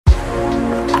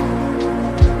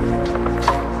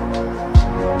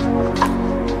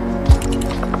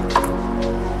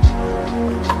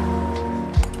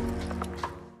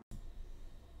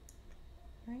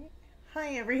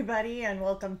everybody, and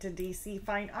welcome to DC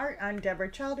Fine Art. I'm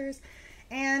Deborah Childers,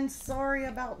 and sorry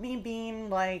about me being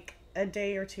like a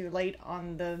day or two late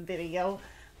on the video.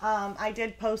 I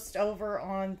did post over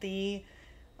on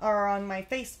my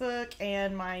Facebook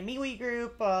and my MeWe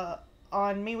group on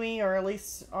MeWe, or at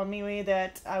least on MeWe,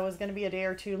 that I was going to be a day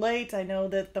or two late. I know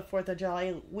that the 4th of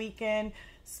July weekend,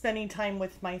 spending time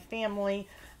with my family,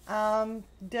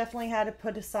 definitely had to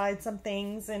put aside some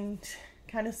things and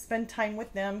kind of spend time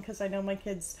with them, because I know my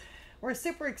kids were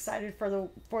super excited for the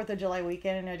 4th of July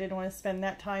weekend, and I didn't want to spend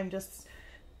that time just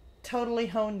totally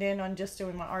honed in on just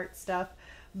doing my art stuff.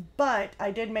 But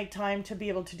I did make time to be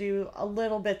able to do a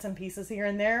little bits and pieces here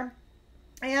and there,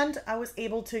 and I was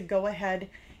able to go ahead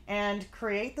and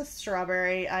create the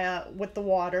strawberry with the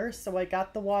water. So I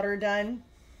got the water done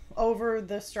over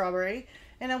the strawberry,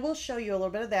 and I will show you a little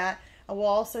bit of that. I will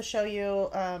also show you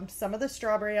some of the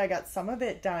strawberry. I got some of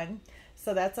it done,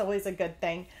 so that's always a good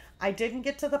thing. I didn't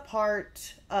get to the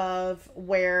part of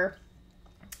where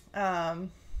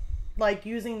like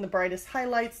using the brightest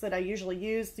highlights that I usually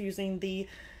use, using the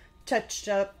touched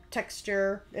up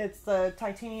texture. It's the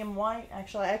titanium white.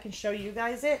 Actually, I can show you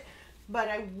guys it, but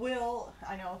I will,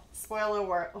 I know, spoiler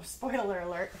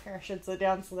alert, here I should sit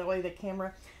down so that way the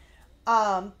camera,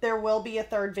 there will be a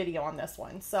third video on this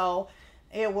one. So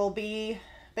it will be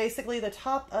basically the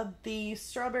top of the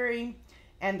strawberry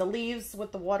and the leaves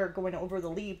with the water going over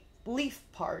the leaf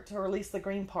part, or at least the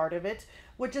green part of it,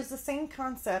 which is the same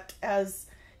concept as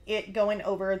it going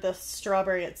over the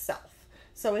strawberry itself.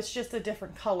 So it's just a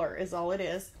different color is all it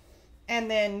is. And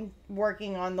then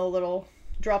working on the little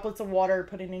droplets of water,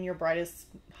 putting in your brightest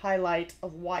highlight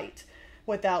of white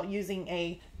without using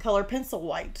a color pencil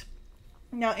white.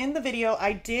 Now in the video,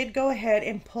 I did go ahead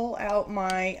and pull out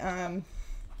my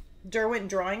Derwent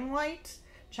drawing white,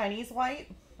 Chinese white.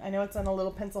 I know it's on a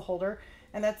little pencil holder,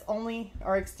 and that's only,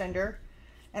 or extender,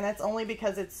 and that's only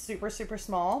because it's super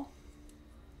small.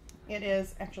 It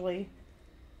is actually,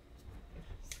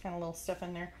 it's kind of a little stiff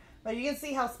in there, but you can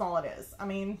see how small it is. I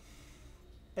mean,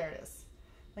 there it is.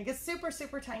 Like, it's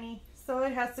super tiny, so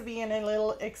it has to be in a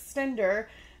little extender,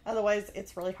 otherwise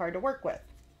it's really hard to work with.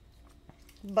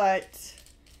 But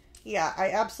yeah, I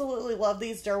absolutely love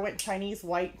these Derwent Chinese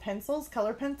white pencils,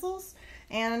 color pencils,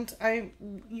 and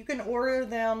you can order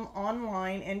them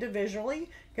online individually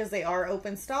because they are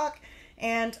open stock,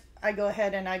 and I go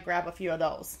ahead and I grab a few of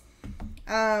those.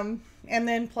 And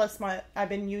then plus I've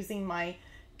been using my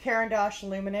Caran d'Ache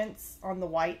Luminance on the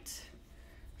white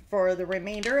for the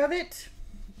remainder of it.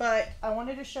 But I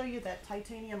wanted to show you that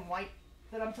titanium white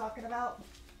that I'm talking about.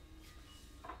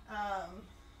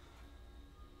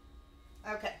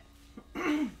 Okay.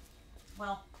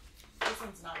 Well, this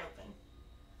one's not open.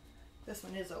 This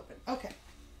one is open. Okay.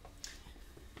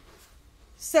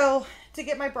 So to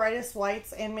get my brightest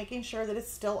whites and making sure that it's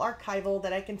still archival,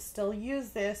 that I can still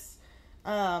use this,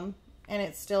 and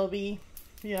it still be,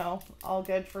 you know, all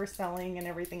good for selling and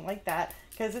everything like that,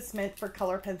 because it's meant for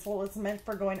color pencil. It's meant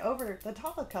for going over the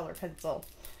top of color pencil.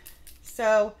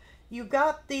 So you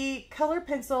got the color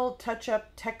pencil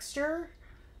touch-up texture.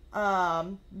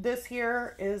 This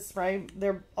here is, right,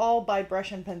 they're all by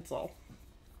Brush and Pencil.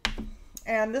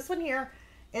 And this one here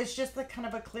is just the kind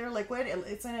of a clear liquid.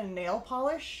 It's in a nail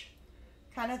polish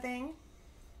kind of thing.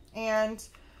 And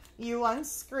you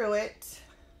unscrew it,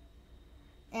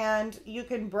 and you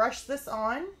can brush this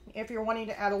on if you're wanting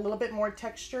to add a little bit more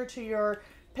texture to your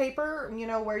paper, you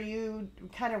know, where you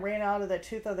kind of ran out of the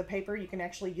tooth of the paper. You can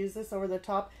actually use this over the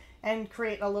top and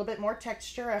create a little bit more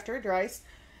texture after it dries.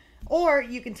 Or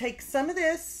you can take some of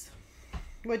this,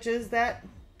 which is that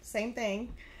same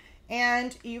thing,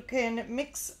 and you can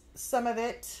mix some of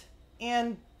it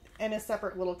in a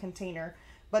separate little container.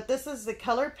 But this is the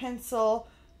color pencil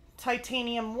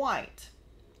titanium white.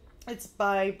 It's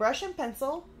by Brush and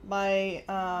Pencil by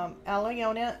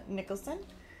Aliona Nicholson,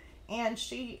 and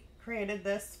she created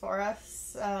this for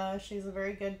us. She's a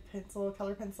very good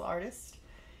color pencil artist.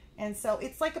 And so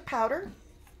it's like a powder,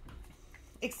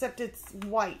 except it's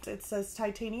white. It says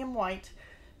titanium white.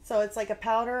 So it's like a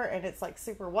powder, and it's like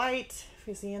super white. If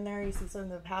you see in there, you see some of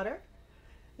the powder.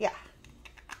 Yeah.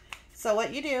 So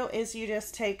what you do is you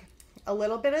just take a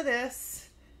little bit of this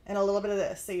and a little bit of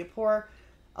this. So you pour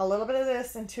a little bit of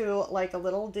this into like a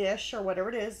little dish or whatever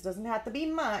it is. It doesn't have to be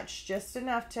much, just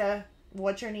enough to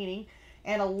what you're needing,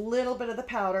 and a little bit of the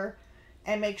powder,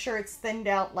 and make sure it's thinned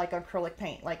out like acrylic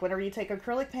paint. Like whenever you take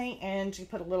acrylic paint and you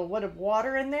put a little bit of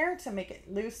water in there to make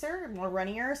it looser, more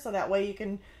runnier, so that way you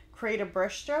can create a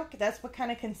brush stroke. That's what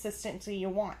kind of consistency you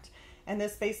want. And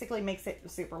this basically makes it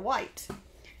super white.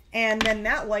 And then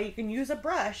that way you can use a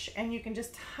brush and you can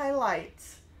just highlight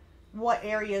what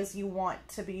areas you want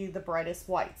to be the brightest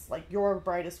whites, like your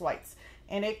brightest whites.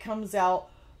 And it comes out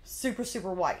super,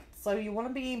 super white. So you want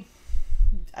to be,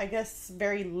 I guess,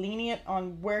 very lenient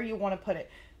on where you want to put it.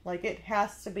 Like it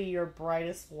has to be your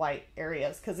brightest white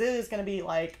areas, because it is going to be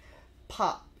like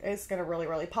pop. It's going to really,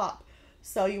 really pop.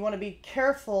 So you want to be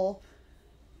careful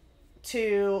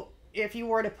to, if you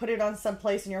were to put it on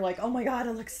someplace and you're like, oh my God,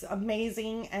 it looks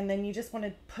amazing, and then you just want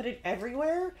to put it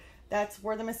everywhere, that's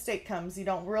where the mistake comes. You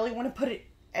don't really want to put it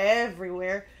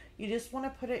everywhere. You just want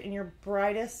to put it in your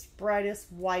brightest,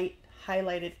 brightest white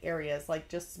highlighted areas, like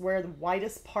just where the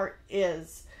whitest part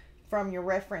is from your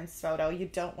reference photo. You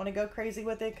don't want to go crazy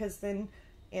with it, because then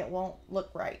it won't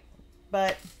look right.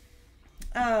 But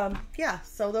yeah,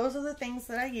 so those are the things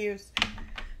that I use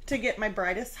to get my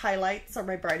brightest highlights or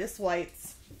my brightest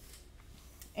whites.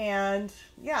 And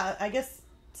yeah, I guess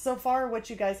so far what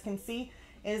you guys can see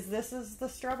is this is the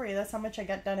strawberry. That's how much I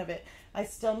got done of it. I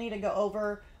still need to go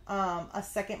over a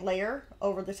second layer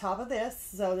over the top of this.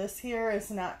 So this here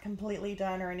is not completely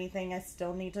done or anything. I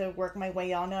still need to work my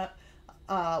way on up,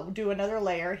 do another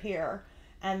layer here,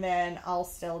 and then I'll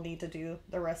still need to do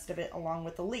the rest of it along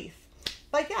with the leaf.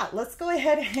 But yeah, let's go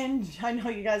ahead and, I know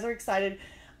you guys are excited.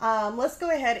 Let's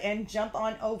go ahead and jump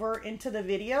on over into the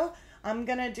video. I'm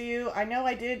gonna do, I know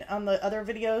I did on the other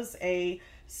videos, a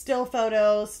still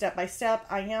photo step by step.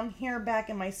 I am here back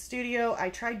in my studio. I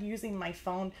tried using my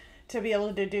phone to be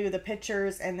able to do the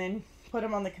pictures and then put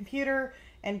them on the computer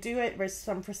and do it.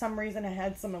 For some reason I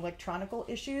had some electronical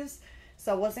issues,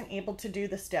 so I wasn't able to do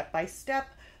the step by step.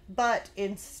 But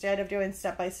instead of doing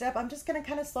step by step, I'm just gonna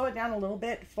kind of slow it down a little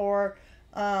bit for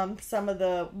some of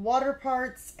the water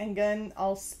parts, and then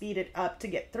I'll speed it up to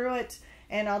get through it,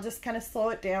 and I'll just kind of slow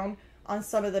it down on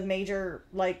some of the major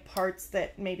like parts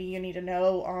that maybe you need to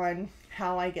know on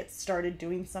how I get started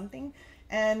doing something,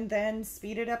 and then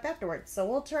speed it up afterwards. So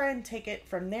we'll try and take it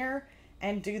from there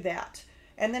and do that.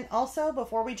 And then also,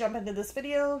 before we jump into this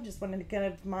video, just wanted to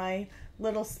give my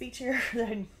little speech here that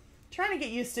I'm trying to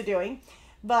get used to doing.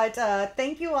 But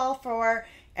thank you all for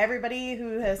everybody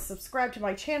who has subscribed to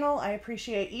my channel. I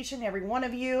appreciate each and every one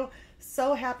of you.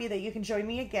 So happy that you can join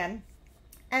me again.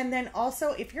 And then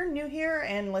also, if you're new here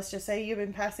and let's just say you've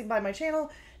been passing by my channel,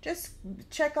 just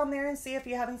check on there and see if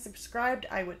you haven't subscribed.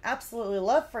 I would absolutely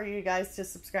love for you guys to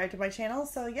subscribe to my channel.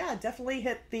 So yeah, definitely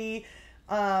hit the,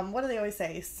 what do they always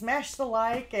say? Smash the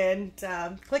like and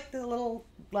click the little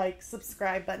like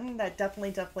subscribe button. That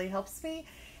definitely helps me.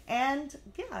 And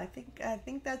yeah, I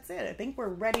think that's it. I think we're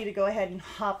ready to go ahead and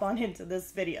hop on into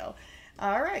this video.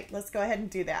 All right, let's go ahead and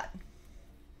do that.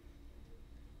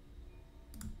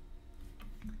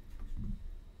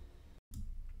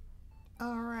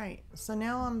 All right, so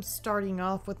now I'm starting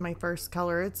off with my first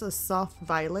color. It's a soft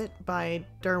violet by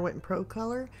Derwent Pro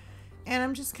Color, and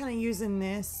I'm just kind of using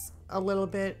this a little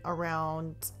bit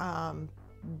around.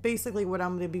 Basically what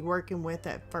I'm going to be working with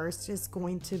at first is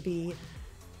going to be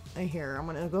here. I'm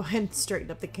going to go ahead and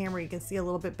straighten up the camera. You can see a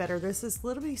little bit better. There's this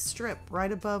little bitty strip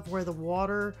right above where the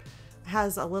water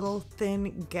has a little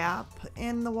thin gap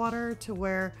in the water to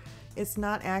where it's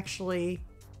not actually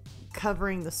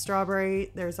covering the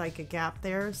strawberry. There's like a gap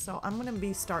there. So I'm going to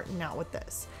be starting out with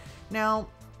this. Now,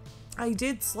 I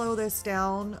did slow this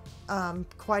down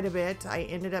quite a bit. I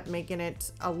ended up making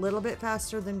it a little bit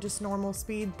faster than just normal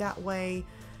speed. That way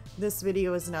this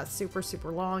video is not super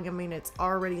long. I mean, it's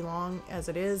already long as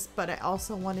it is, but I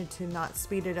also wanted to not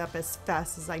speed it up as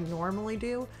fast as I normally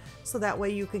do, so that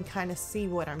way you can kind of see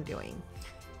what I'm doing.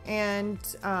 And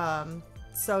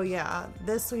so yeah,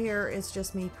 this here is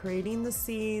just me creating the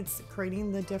seeds,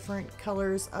 creating the different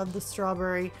colors of the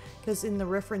strawberry, because in the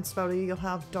reference photo you'll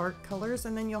have dark colors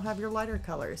and then you'll have your lighter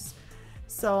colors.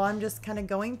 So I'm just kind of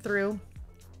going through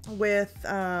with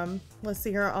let's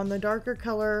see here on the darker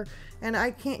color, and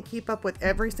I can't keep up with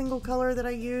every single color that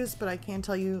I use, but I can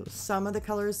tell you some of the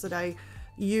colors that I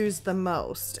use the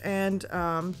most. And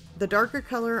the darker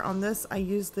color on this, I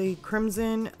use the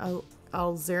Crimson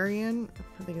Alzarian,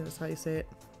 I think that's how you say it.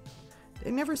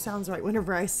 It never sounds right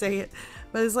whenever I say it,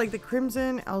 but it's like the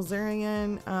Crimson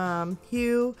Alzarian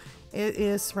hue. It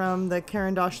is from the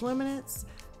Caran d'Ache Luminance.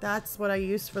 That's what I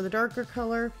use for the darker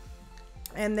color.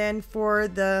 And then for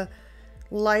the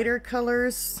lighter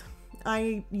colors,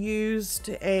 I used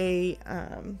a,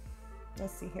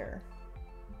 let's see here.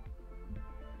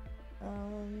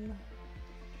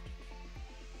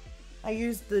 I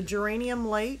used the Geranium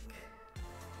Lake,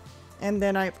 and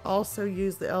then I've also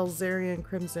used the Alzarian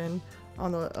Crimson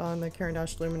on the Caran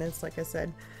d'Ache Luminance, like I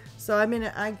said. So I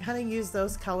kind of use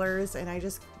those colors, and I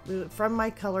just, from my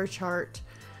color chart,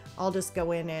 I'll just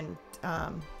go in and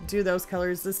do those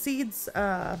colors. The seeds,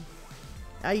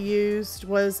 I used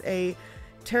was a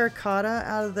terracotta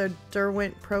out of the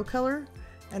Derwent Pro Color,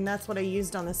 and that's what I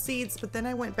used on the seeds. But then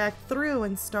I went back through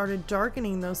and started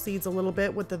darkening those seeds a little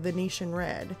bit with the Venetian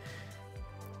red,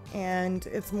 and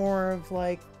it's more of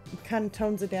like, kind of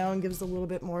tones it down, gives a little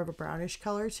bit more of a brownish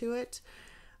color to it.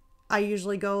 I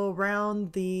usually go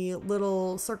around the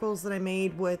little circles that I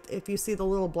made with, if you see the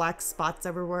little black spots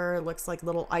everywhere, it looks like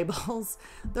little eyeballs.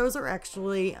 Those are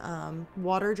actually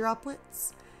water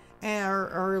droplets,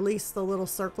 or at least the little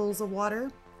circles of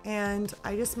water. And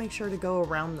I just make sure to go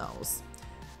around those.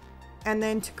 And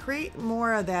then to create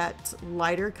more of that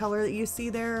lighter color that you see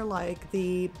there, like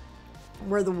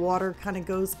where the water kind of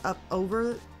goes up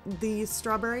over the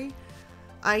strawberry,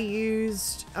 I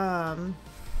used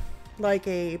like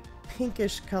a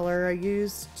pinkish color. I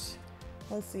used,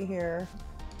 let's see here,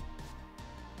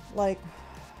 let's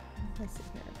see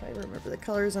here if I remember the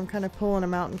colors. I'm kind of pulling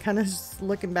them out and kind of just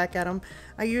looking back at them.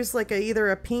 I used like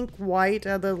either a pink white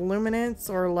out of the luminance,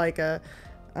 or like a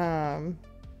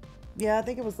yeah, I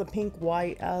think it was the pink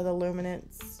white out of the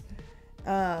luminance,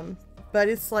 but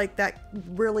it's like that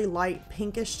really light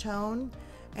pinkish tone,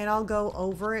 and I'll go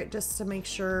over it just to make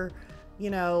sure, you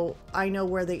know, I know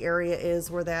where the area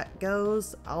is where that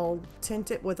goes. I'll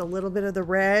tint it with a little bit of the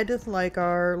red, like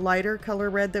our lighter color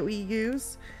red that we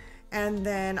use, and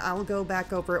then I'll go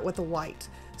back over it with the white.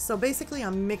 So basically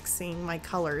I'm mixing my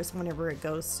colors whenever it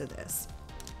goes to this.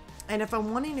 And if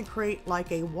I'm wanting to create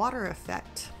like a water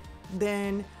effect,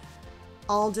 then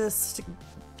I'll just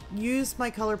use my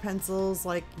color pencils,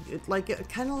 like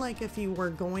kind of like if you were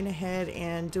going ahead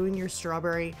and doing your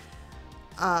strawberry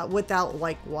without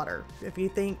like water. If you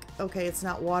think, okay, it's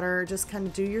not water, just kind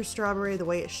of do your strawberry the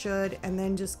way it should, and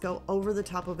then just go over the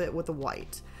top of it with the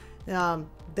white.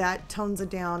 That tones it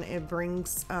down. It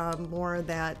brings more of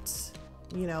that,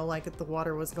 you know, like if the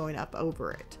water was going up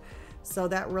over it. So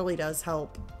that really does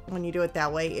help when you do it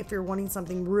that way. If you're wanting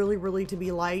something really, really to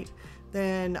be light,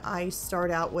 then I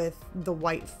start out with the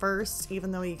white first,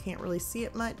 even though you can't really see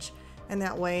it much, and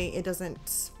that way it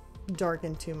doesn't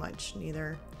darken too much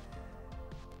neither.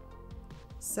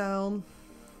 So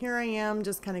here I am,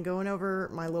 just kind of going over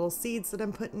my little seeds that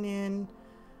I'm putting in,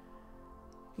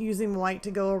 using white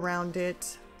to go around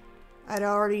it. I'd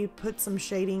already put some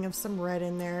shading of some red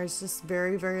in there. It's just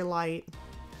very, very light,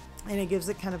 and it gives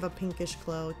it kind of a pinkish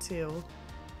glow too.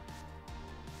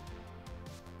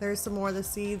 There's some more of the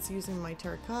seeds using my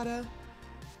terracotta,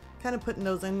 kind of putting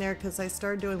those in there because I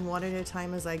started doing one at a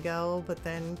time as I go, but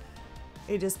then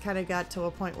it just kind of got to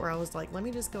a point where I was like, let me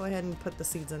just go ahead and put the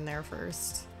seeds in there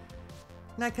first.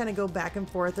 And I kind of go back and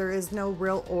forth. There is no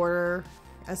real order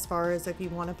as far as if you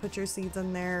want to put your seeds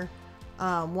in there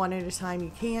one at a time,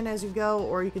 you can as you go,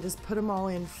 or you could just put them all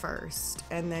in first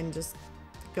and then just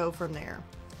go from there.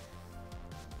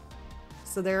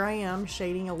 So there I am,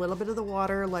 shading a little bit of the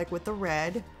water like with the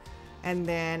red, and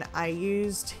then I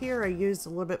used a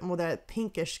little bit more of that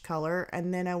pinkish color,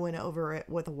 and then I went over it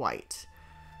with white.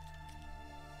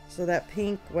 So that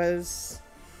pink was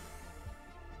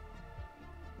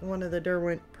one of the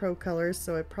Derwent Pro colors,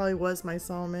 so it probably was my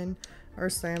salmon,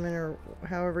 or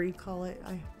however you call it.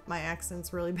 My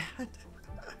accent's really bad.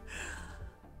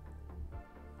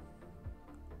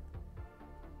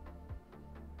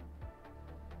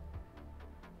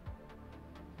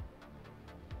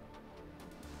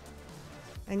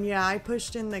 And yeah, I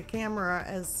pushed in the camera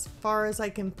as far as I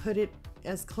can put it,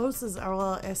 as close as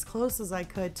I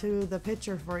could to the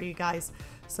picture for you guys,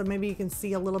 so maybe you can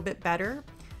see a little bit better.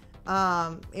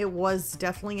 It was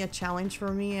definitely a challenge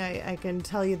for me, I can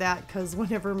tell you that, because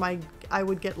whenever I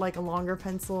would get like a longer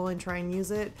pencil and try and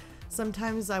use it,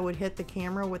 sometimes I would hit the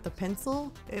camera with the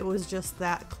pencil. It was just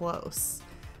that close.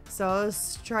 So I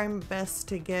was trying my best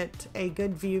to get a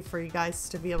good view for you guys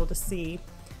to be able to see,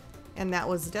 and that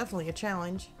was definitely a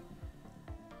challenge.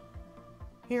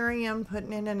 Here I am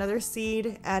putting in another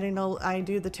seed, I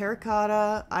do the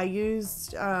terracotta. I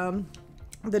used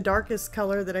the darkest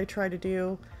color that I try to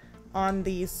do on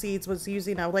these seeds was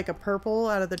using like a purple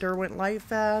out of the Derwent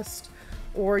Lightfast,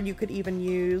 or you could even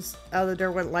use out of the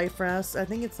Derwent Lightfast, I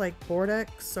think it's like Bordeaux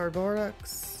or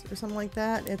something like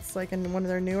that. It's like in one of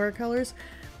their newer colors.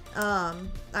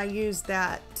 I use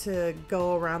that to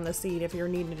go around the seed if you're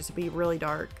needing it to be really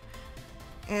dark,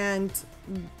 and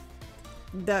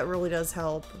that really does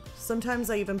help. Sometimes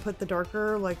I even put the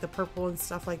darker, like the purple and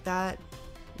stuff like that,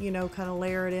 you know, kind of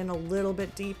layer it in a little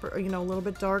bit deeper, you know, a little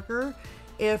bit darker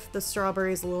if the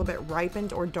strawberry is a little bit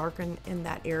ripened or darkened in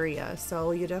that area.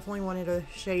 So you definitely wanted a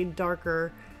shade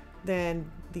darker than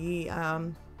the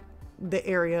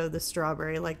area of the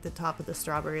strawberry, like the top of the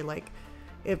strawberry. Like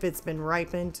if it's been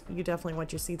ripened, you definitely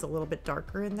want your seeds a little bit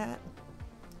darker in that.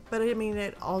 but I mean,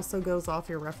 it also goes off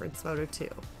your reference photo too.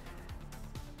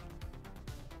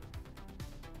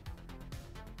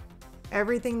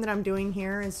 Everything that I'm doing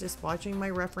here is just watching my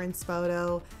reference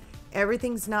photo.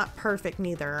 Everything's not perfect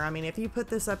neither. I mean, if you put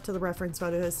this up to the reference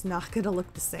photo, it's not going to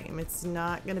look the same. It's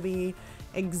not going to be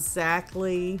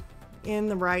exactly in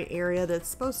the right area that's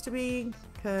supposed to be,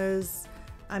 because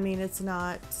I mean, it's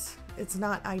not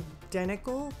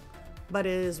identical, but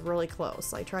it is really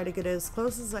close. I try to get as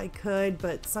close as I could,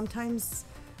 but sometimes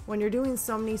when you're doing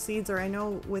so many seeds, or I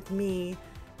know with me,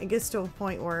 it gets to a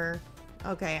point where,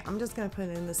 okay, I'm just gonna put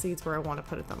in the seeds where I want to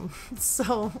put them.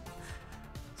 So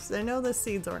I know the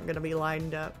seeds aren't gonna be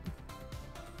lined up.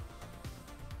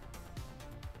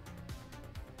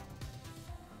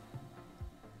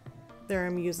 There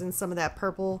I'm using some of that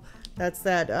purple. That's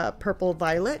that purple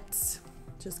violet.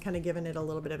 Just kind of giving it a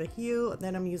little bit of a hue.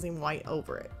 Then I'm using white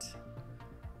over it.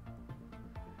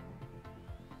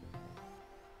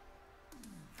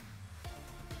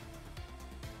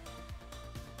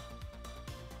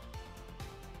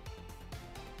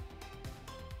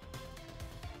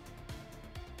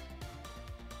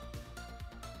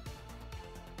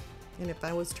 And if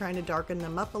I was trying to darken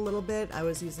them up a little bit, I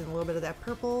was using a little bit of that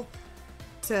purple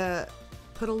to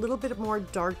put a little bit more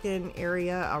darkened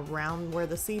area around where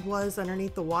the seed was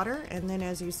underneath the water. And then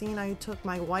as you've seen, I took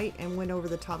my white and went over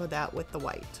the top of that with the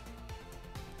white.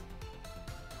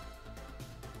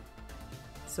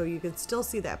 So you can still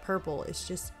see that purple. It's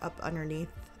just up underneath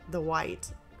the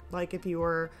white. Like if you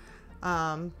were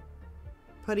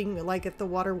putting, like if the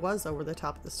water was over the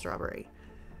top of the strawberry.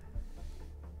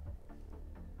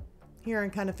 Here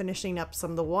I'm kind of finishing up some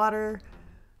of the water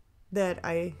that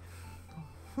it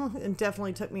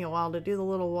definitely took me a while to do the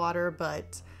little water,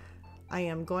 but I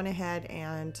am going ahead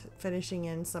and finishing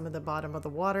in some of the bottom of the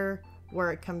water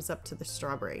where it comes up to the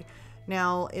strawberry.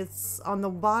 Now it's on the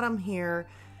bottom here,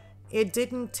 it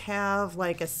didn't have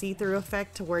like a see-through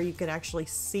effect to where you could actually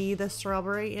see the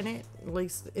strawberry in it. At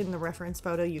least in the reference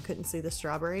photo you couldn't see the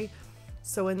strawberry.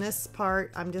 So in this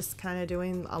part I'm just kind of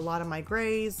doing a lot of my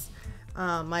grays.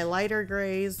 My lighter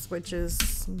grays, which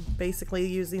is basically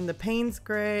using the Payne's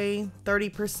gray,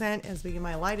 30% as being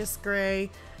my lightest gray.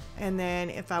 And then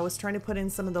if I was trying to put in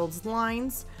some of those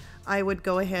lines, I would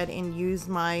go ahead and use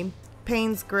my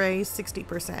Payne's gray,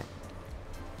 60%.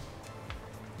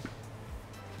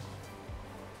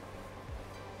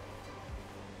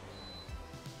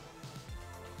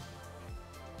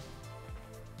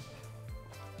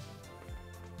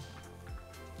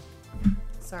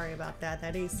 Sorry about that.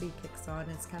 That AC kicks on.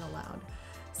 It's kind of loud.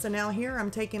 So now here I'm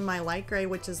taking my light gray,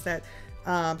 which is that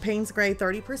Payne's gray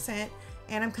 30%,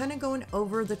 and I'm kind of going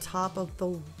over the top of the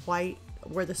white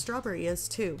where the strawberry is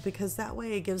too, because that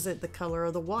way it gives it the color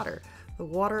of the water. The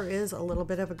water is a little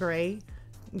bit of a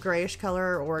grayish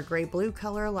color or a gray blue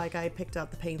color. Like I picked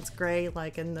out the Payne's gray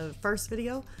like in the first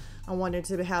video. I wanted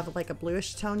to have like a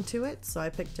bluish tone to it, so I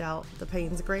picked out the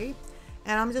Payne's gray,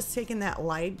 and I'm just taking that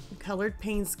light colored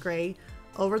Payne's gray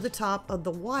over the top of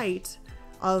the white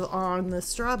on the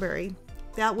strawberry.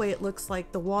 That way it looks like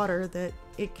the water that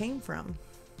it came from.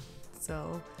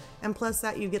 So, and plus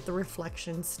that you get the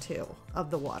reflections too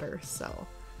of the water. So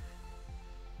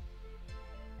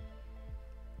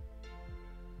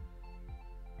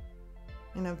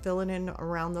and I'm filling in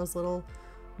around those little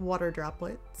water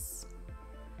droplets,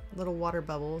 little water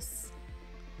bubbles.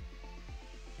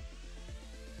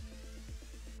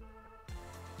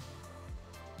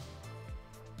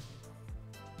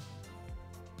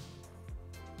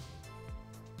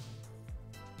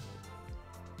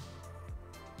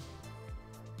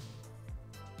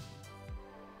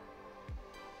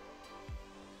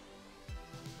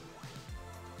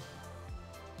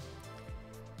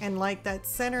 And like that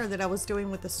center that I was doing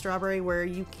with the strawberry where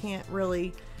you can't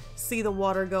really see the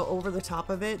water go over the top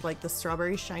of it, like the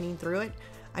strawberry shining through it,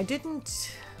 I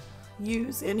didn't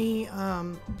use any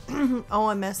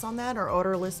OMS on that, or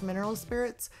odorless mineral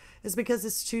spirits, is because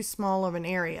it's too small of an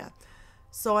area.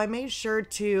 So I made sure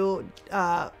to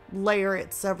layer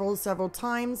it several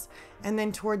times, and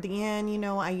then toward the end, you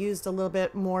know, I used a little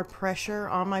bit more pressure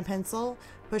on my pencil,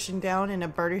 pushing down in a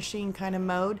burnishing kind of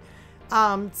mode.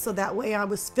 So that way I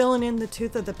was filling in the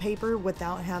tooth of the paper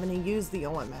without having to use the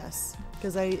OMS,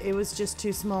 because it was just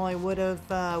too small. I would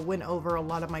have went over a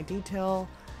lot of my detail.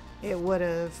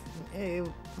 It's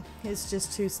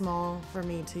just too small for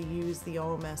me to use the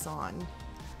OMS on.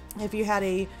 If you had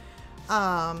a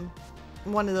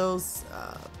one of those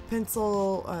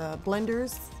pencil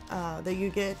blenders that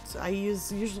you get, I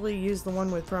usually use the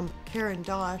one from Karen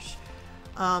Dosh.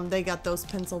 They got those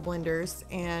pencil blenders,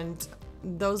 and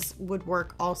those would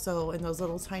work also in those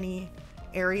little tiny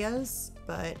areas,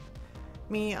 but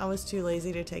Me, I was too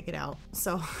lazy to take it out.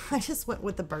 So I just went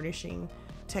with the burnishing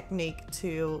technique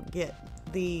to get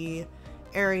the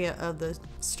area of the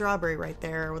strawberry right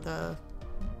there with a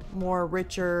more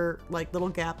richer, like, little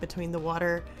gap between the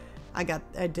water. I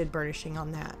did burnishing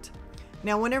on that.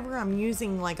 Now, whenever I'm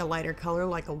using like a lighter color,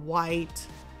 like a white,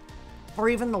 or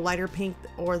even the lighter pink,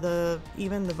 or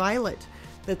even the violet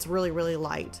that's really, really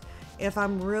light, if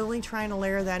I'm really trying to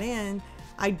layer that in,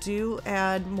 I do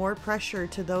add more pressure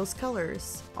to those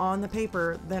colors on the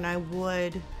paper than I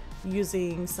would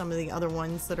using some of the other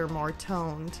ones that are more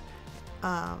toned.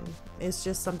 It's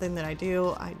just something that I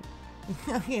do. I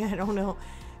don't know.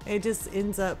 It just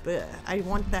ends up, I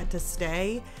want that to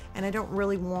stay, and I don't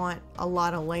really want a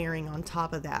lot of layering on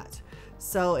top of that.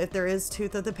 So if there is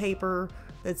tooth of the paper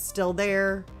that's still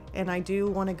there, and I do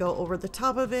want to go over the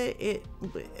top of it,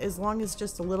 as long as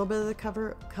just a little bit of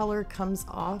the color comes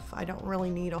off, I don't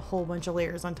really need a whole bunch of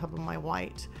layers on top of my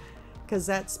white, because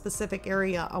that specific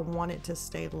area, I want it to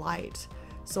stay light.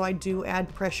 So I do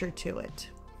add pressure to it.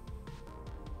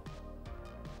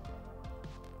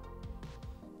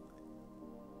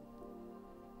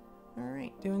 All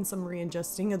right, doing some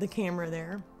readjusting of the camera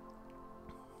there.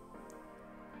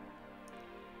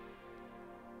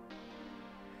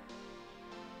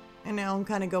 And now I'm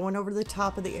kind of going over the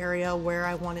top of the area where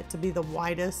I want it to be the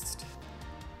widest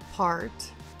part.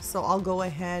 So I'll go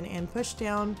ahead and push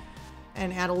down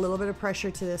and add a little bit of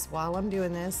pressure to this while I'm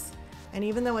doing this. And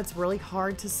even though it's really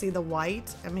hard to see the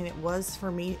white, I mean, it was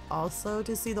for me also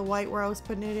to see the white where I was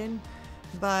putting it in,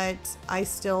 but I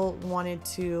still wanted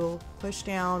to push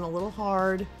down a little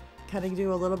hard, kind of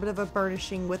do a little bit of a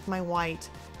burnishing with my white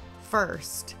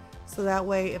first. So that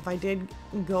way, if I did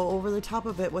go over the top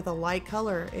of it with a light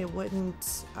color, it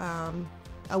wouldn't,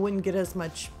 I wouldn't get as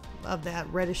much of that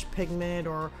reddish pigment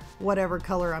or whatever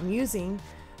color I'm using,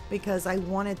 because I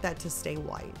wanted that to stay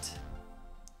white.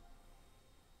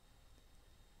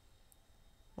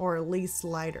 Or at least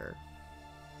lighter.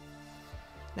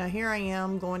 Now here I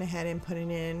am going ahead and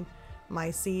putting in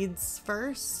my seeds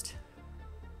first.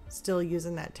 Still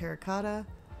using that terracotta.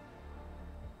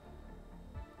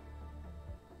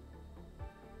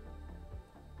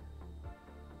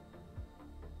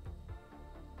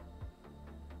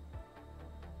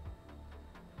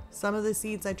 Some of the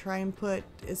seeds I try and put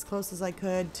as close as I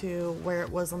could to where it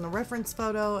was on the reference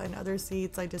photo, and other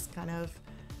seeds I just kind of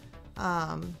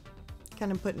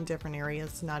put in different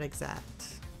areas, not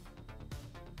exact.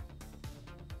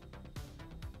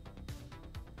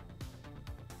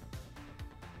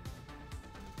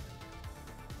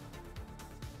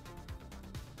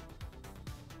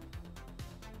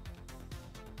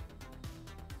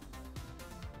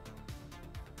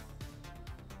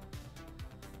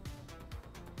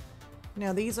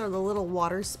 Now these are the little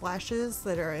water splashes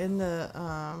that are in the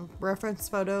reference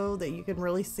photo that you can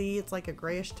really see. It's like a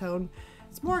grayish tone.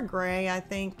 It's more gray, I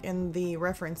think, in the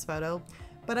reference photo.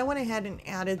 But I went ahead and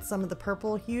added some of the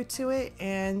purple hue to it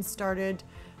and started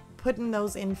putting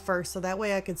those in first, so that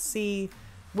way I could see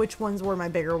which ones were my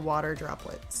bigger water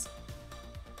droplets.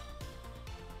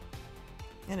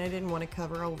 And I didn't want to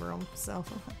cover over them, so...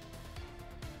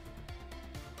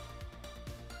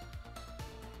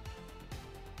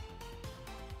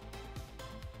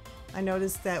 I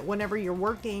noticed that whenever you're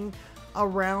working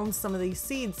around some of these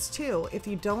seeds too, if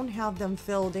you don't have them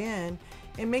filled in,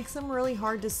 it makes them really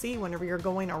hard to see whenever you're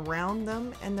going around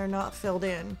them and they're not filled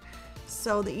in.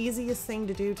 So the easiest thing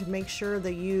to do to make sure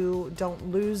that you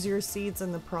don't lose your seeds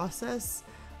in the process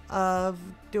of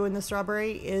doing the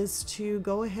strawberry is to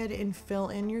go ahead and fill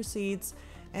in your seeds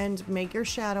and make your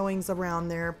shadowings around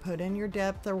there, put in your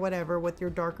depth or whatever with your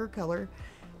darker color,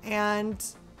 and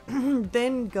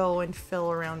then go and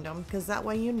fill around them, because that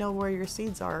way you know where your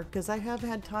seeds are. Because I have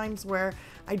had times where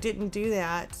I didn't do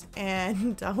that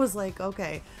and I was like,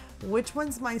 okay, which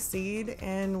one's my seed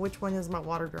and which one is my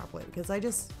water droplet? Because I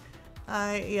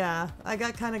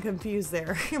got kind of confused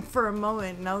there for a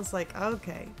moment, and I was like,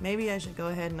 okay, maybe I should go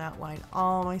ahead and outline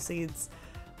all my seeds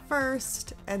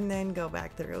first and then go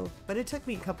back through. But it took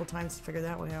me a couple times to figure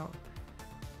that one out.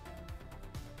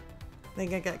 I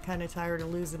think I got kind of tired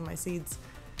of losing my seeds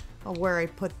of where I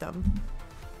put them.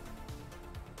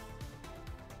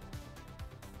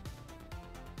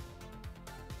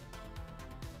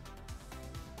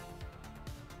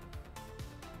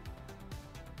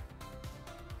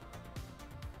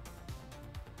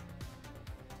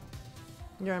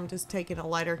 Here I'm just taking a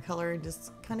lighter color and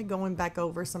just kind of going back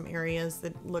over some areas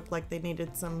that looked like they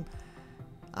needed some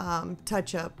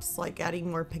touch-ups, like adding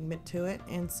more pigment to it.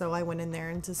 And so I went in there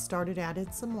and just started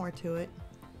adding some more to it.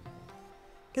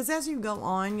 Because as you go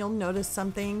on, you'll notice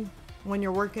something when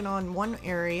you're working on one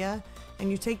area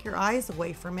and you take your eyes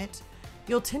away from it,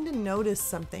 you'll tend to notice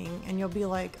something and you'll be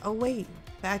like, oh wait,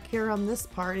 back here on this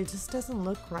part, it just doesn't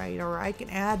look right, or I can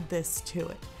add this to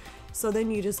it. So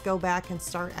then you just go back and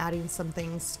start adding some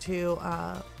things to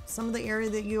some of the area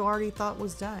that you already thought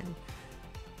was done.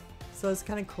 So it's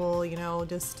kind of cool, you know,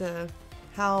 just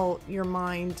how your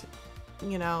mind,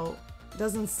 you know,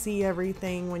 doesn't see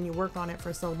everything when you work on it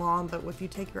for so long, but if you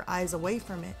take your eyes away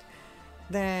from it,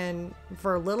 then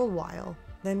for a little while,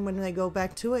 then when they go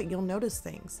back to it, you'll notice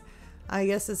things. I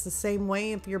guess it's the same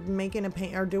way if you're making a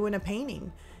paint or doing a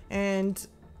painting. And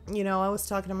you know, I was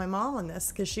talking to my mom on this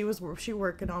because she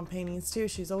working on paintings too.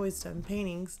 She's always done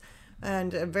paintings,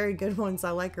 and very good ones.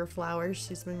 I like her flowers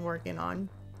she's been working on.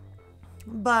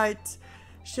 But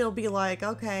she'll be like,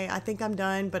 okay, I think I'm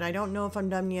done, but I don't know if I'm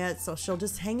done yet. So she'll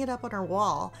just hang it up on her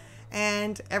wall.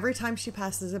 And every time she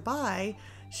passes it by,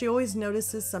 she always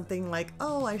notices something like,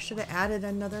 oh, I should have added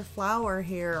another flower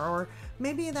here, or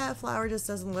maybe that flower just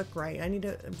doesn't look right. I need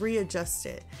to readjust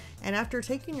it. And after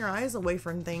taking your eyes away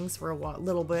from things for a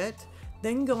little bit,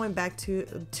 then going back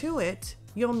to it,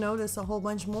 you'll notice a whole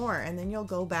bunch more. And then you'll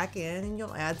go back in and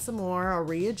you'll add some more, or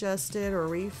readjust it,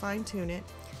 or fine tune it.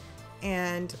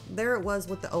 And there it was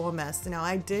with the OMS. Now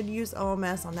I did use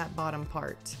OMS on that bottom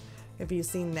part. If you've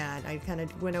seen that, I kind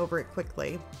of went over it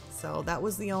quickly. So that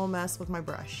was the OMS with my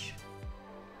brush.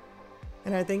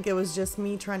 And I think it was just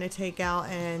me trying to take out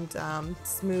and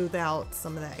smooth out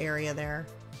some of that area there.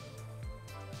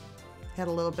 Had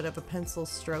a little bit of a pencil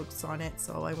strokes on it,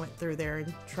 so I went through there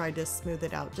and tried to smooth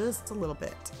it out just a little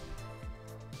bit.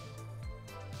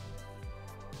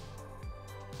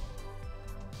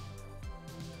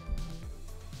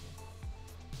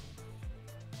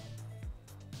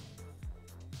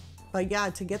 But yeah,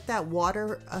 to get that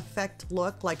water effect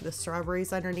look like the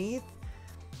strawberries underneath,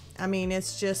 I mean,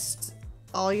 it's just,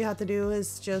 all you have to do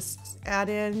is just add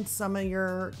in some of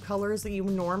your colors that you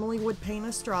normally would paint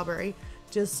a strawberry.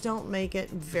 Just don't make it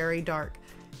very dark.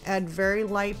 Add very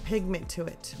light pigment to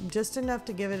it, just enough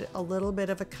to give it a little bit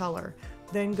of a color.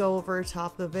 Then go over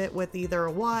top of it with either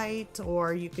a white,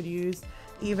 or you could use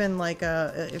even like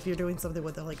if you're doing something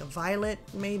with like a violet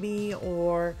maybe,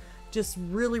 or just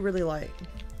really, really light.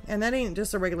 And that ain't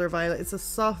just a regular violet, it's a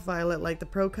soft violet like the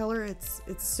Pro Color. It's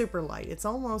super light. It's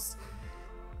almost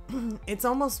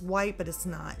white, but it's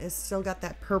not. It's still got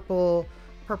that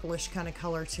purplish kind of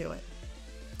color to it.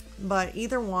 But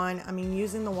either one, I mean,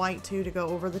 using the white too to go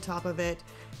over the top of it,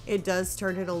 it does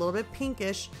turn it a little bit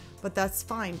pinkish, but that's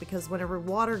fine because whenever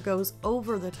water goes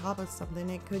over the top of something,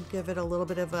 it could give it a little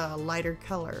bit of a lighter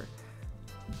color,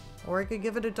 or it could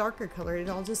give it a darker color. It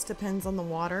all just depends on the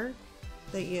water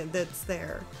that's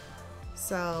there.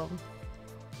 So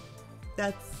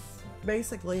that's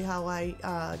basically how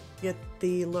I get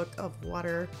the look of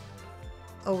water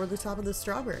over the top of the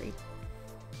strawberry.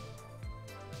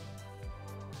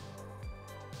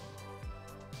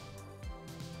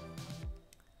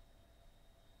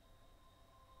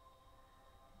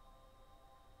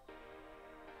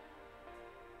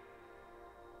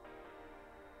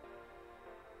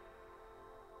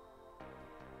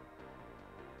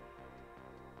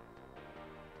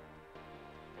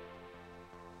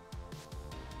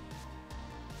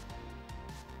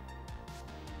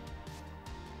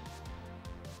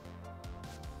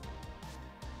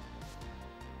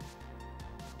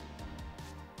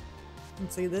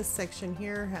 And see, this section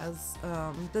here has,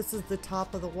 this is the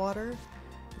top of the water.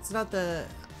 It's not the,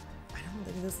 I don't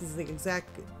think this is the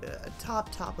exact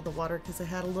top of the water, because it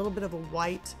had a little bit of a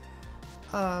white,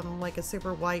 like a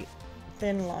super white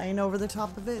thin line over the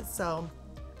top of it. So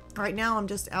right now I'm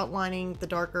just outlining the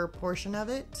darker portion of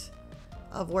it,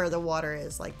 of where the water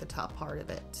is, like the top part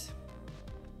of it.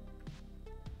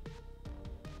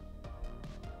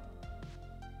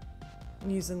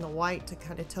 I'm using the white to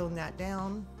kind of tone that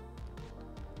down.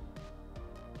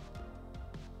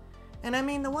 And I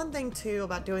mean, the one thing too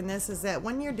about doing this is that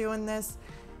when you're doing this,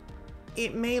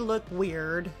 it may look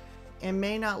weird, it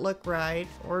may not look right,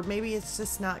 or maybe it's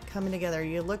just not coming together.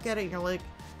 You look at it and you're like,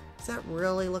 does that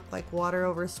really look like water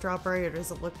over a strawberry, or does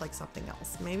it look like something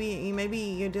else? Maybe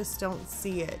you just don't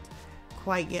see it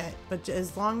quite yet. But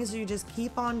as long as you just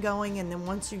keep on going, and then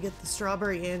once you get the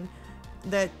strawberry in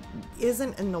that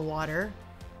isn't in the water,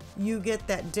 you get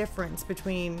that difference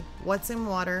between what's in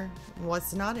water and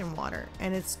what's not in water,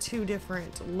 and it's two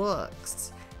different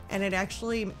looks, and it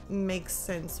actually makes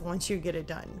sense once you get it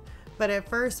done. But at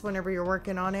first, whenever you're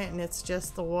working on it and it's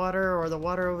just the water or the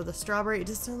water over the strawberry, it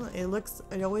just doesn't,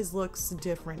 it always looks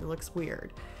different. It looks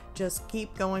weird. Just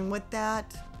keep going with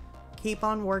that, keep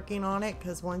on working on it,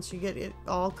 because once you get it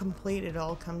all complete, it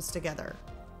all comes together.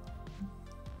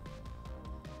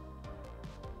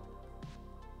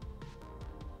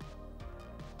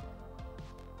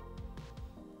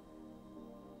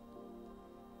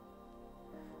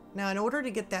 Now, in order to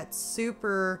get that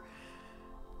super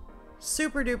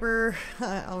duper,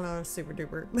 I don't know, super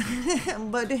duper,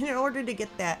 but in order to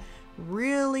get that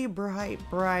really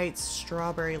bright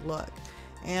strawberry look,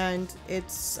 and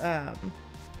it's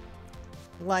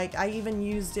like I even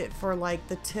used it for like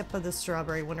the tip of the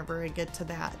strawberry whenever I get to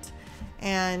that.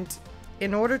 And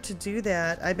in order to do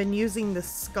that, I've been using the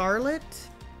Scarlet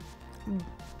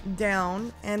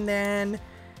down, and then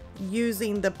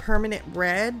using the permanent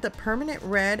red.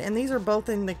 And these are both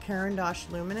in the Caran d'Ache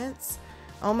Luminance.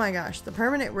 Oh my gosh, the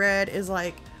permanent red is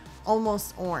like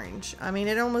almost orange. I mean,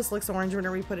 it almost looks orange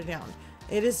whenever you put it down.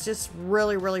 It is just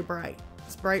really bright.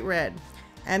 It's bright red.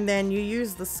 And then you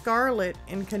use the Scarlet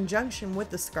in conjunction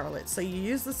with the Scarlet. So you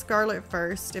use the Scarlet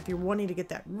first if you're wanting to get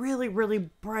that really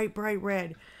bright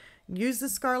red. Use the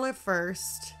Scarlet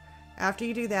first. After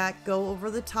you do that, go over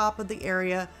the top of the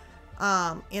area,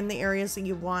 in the areas that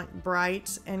you want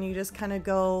bright, and you just kind of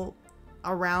go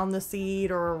around the seed,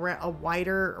 or a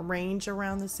wider range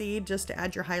around the seed, just to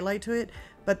add your highlight to it.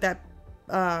 But that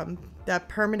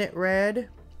permanent red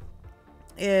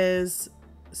is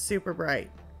super bright,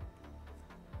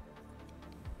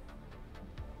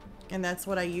 and that's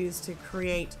what I use to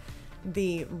create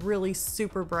the really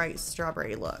super bright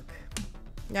strawberry look.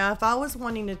 Now, if I was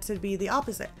wanting it to be the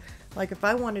opposite, like if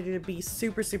I wanted it to be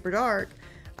super dark,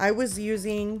 I was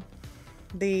using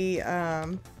the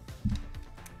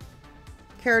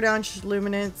Caran d'Ache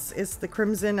Luminance. It's the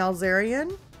Crimson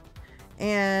Alzarian,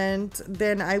 and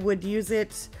then I would use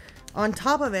it on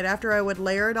top of it. After I would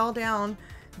layer it all down,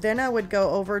 then I would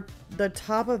go over the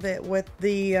top of it with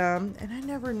the and I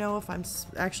never know if I'm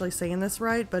actually saying this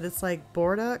right, but it's like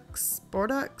Bordeux,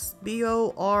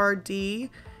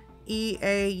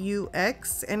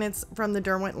 BORDEAUX, and it's from the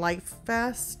Derwent Life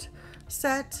Fast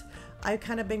set. I've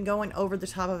kind of been going over the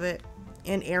top of it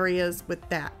in areas with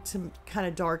that to kind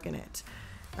of darken it.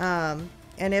 And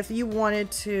if you wanted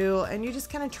to, and you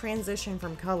just kind of transition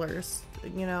from colors,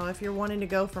 you know, if you're wanting to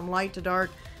go from light to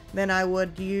dark, then I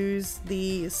would use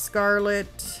the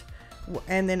Scarlet,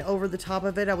 and then over the top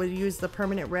of it I would use the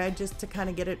permanent red just to kind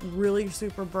of get it really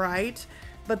super bright.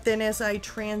 But then as I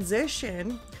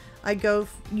transition, I go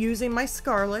using my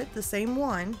Scarlet, the same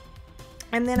one,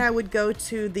 and then I would go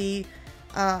to the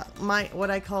what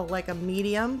I call like a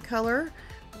medium color,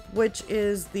 which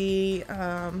is the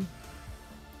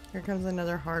here comes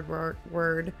another hard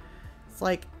word. It's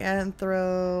like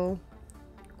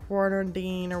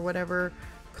anthroquartandine or whatever,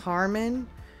 Carmen.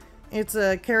 It's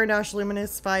a Caran d'Ache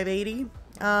Luminous 580.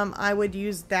 I would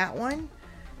use that one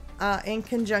in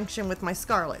conjunction with my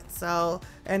Scarlet. So,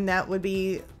 and that would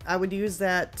be, I would use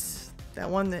that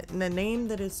one, that the name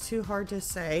that is too hard to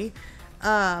say,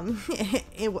 on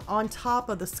top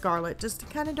of the Scarlet, just to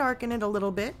kind of darken it a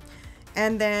little bit.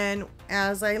 And then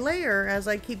as I layer, as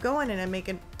I keep going and I make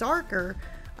it darker,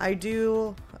 I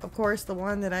do, of course, the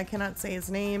one that I cannot say its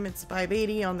name. It's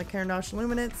 580 on the Caran d'Ache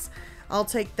Luminance. I'll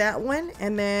take that one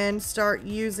and then start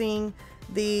using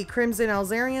the Crimson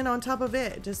Alzarian on top of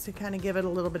it, just to kind of give it a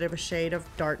little bit of a shade of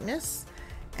darkness.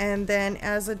 And then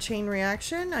as a chain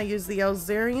reaction, I use the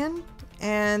Alzarian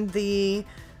and the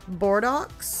Bordeaux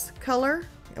color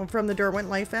from the Derwent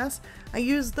Life Fast. I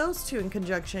use those two in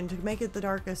conjunction to make it the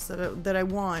darkest that I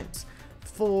want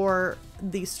for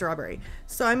the strawberry.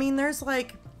 So I mean, there's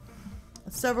like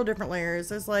several different layers.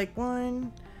 There's like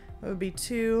one, it would be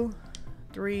 2,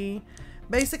 3,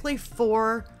 basically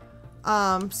 4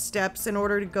 steps in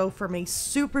order to go from a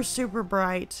super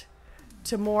bright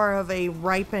to more of a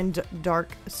ripened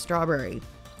dark strawberry.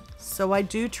 So I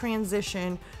do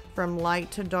transition from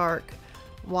light to dark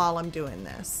while I'm doing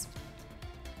this.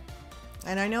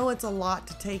 And I know it's a lot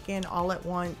to take in all at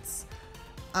once.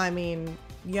 I mean,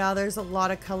 yeah, there's a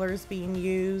lot of colors being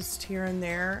used here and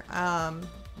there.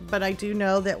 But I do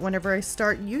know that whenever I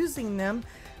start using them,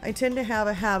 I tend to have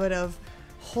a habit of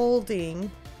holding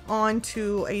on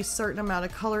to a certain amount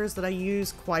of colors that I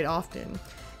use quite often.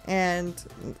 And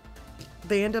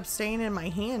they end up staying in my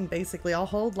hand, basically. I'll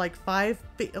hold like five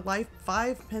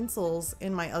pencils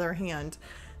in my other hand.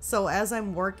 So as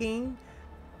I'm working,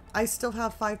 I still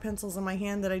have 5 pencils in my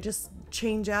hand that I just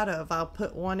change out of. I'll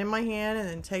put one in my hand and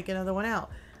then take another one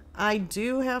out. I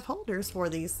do have holders for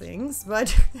these things, but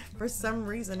for some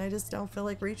reason I just don't feel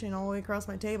like reaching all the way across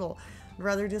my table. I'd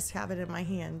rather just have it in my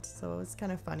hand. So it's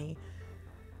kind of funny.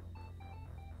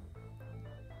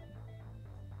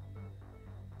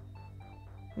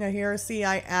 Now here, see,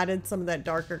 I added some of that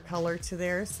darker color to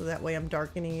there, so that way I'm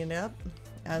darkening it up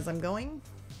as I'm going.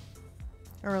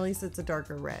 Or at least it's a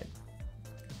darker red.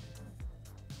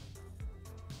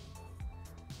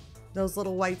 Those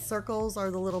little white circles are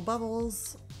the little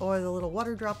bubbles or the little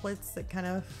water droplets that kind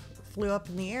of flew up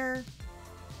in the air.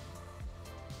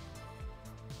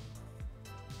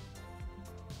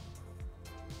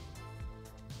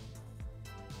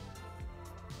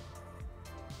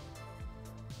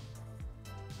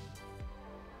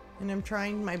 And I'm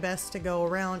trying my best to go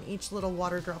around each little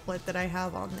water droplet that I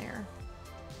have on there.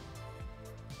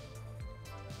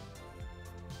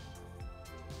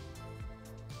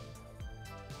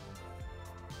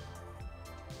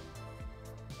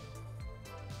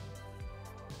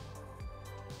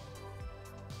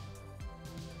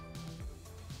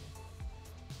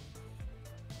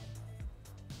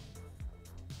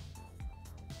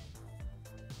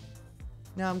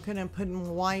 Now I'm kind of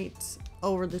putting white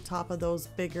over the top of those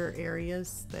bigger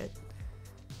areas that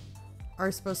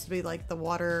are supposed to be like the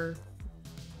water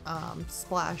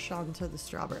splash onto the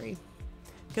strawberry.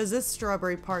 Because this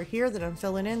strawberry part here that I'm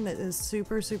filling in that is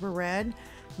super, super red,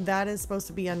 that is supposed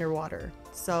to be underwater.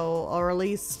 So, or at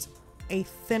least a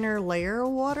thinner layer of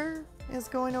water is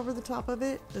going over the top of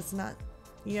it. It's not,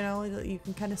 you know, you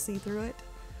can kind of see through it.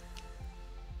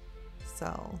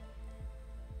 So...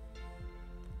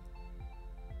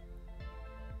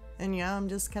 And yeah, I'm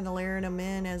just kind of layering them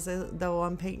in as though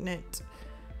I'm painting it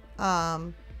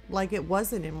like it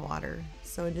wasn't in water.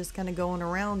 So just kind of going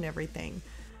around everything.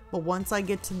 But once I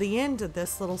get to the end of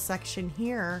this little section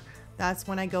here, that's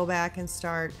when I go back and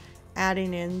start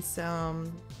adding in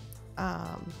some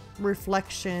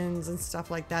reflections and stuff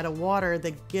like that of water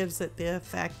that gives it the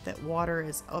effect that water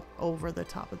is up over the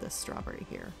top of this strawberry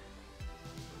here.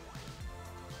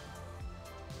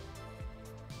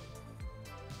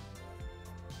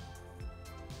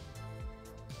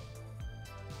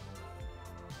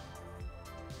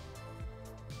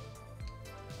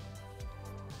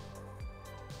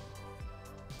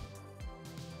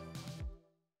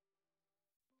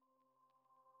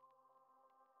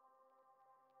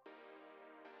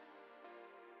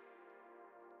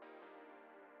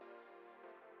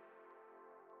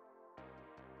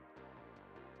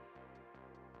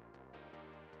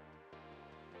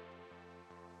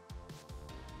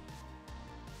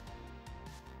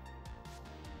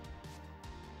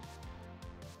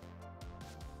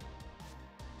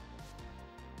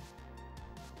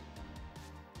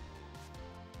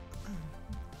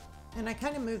 And I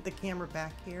kind of moved the camera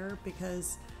back here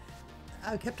because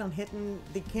I kept on hitting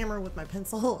the camera with my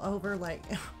pencil over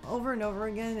and over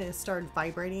again, and it started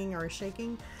vibrating or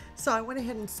shaking. So I went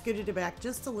ahead and scooted it back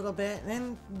just a little bit, and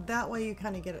then that way you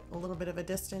kind of get a little bit of a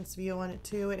distance view on it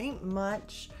too. It ain't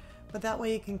much, but that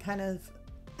way you can kind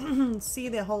of see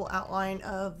the whole outline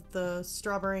of the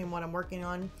strawberry and what I'm working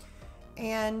on.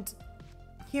 And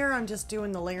here I'm just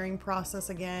doing the layering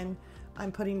process again.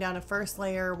 I'm putting down a first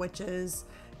layer, which is,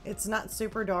 it's not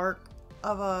super dark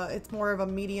it's more of a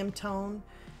medium tone,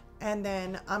 and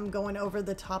then I'm going over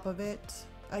the top of it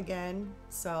again.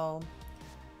 So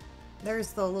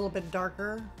there's the little bit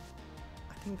darker,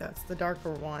 I think that's the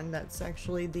darker one. That's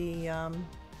actually the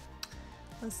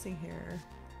let's see here,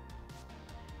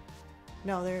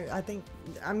 no, there, I think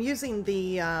I'm using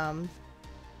the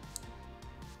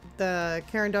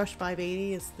Caran d'Ache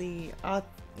 580 is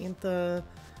the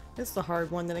it's the hard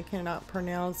one that I cannot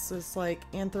pronounce. It's like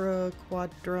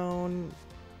Anthraquadrone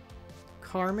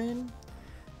Carmen.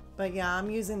 But yeah,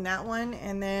 I'm using that one,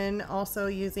 and then also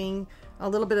using a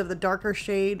little bit of the darker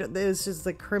shade. This is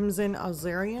the Crimson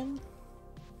Azarian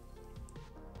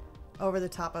over the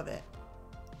top of it.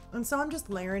 And so I'm just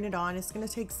layering it on. It's going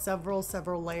to take several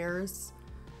layers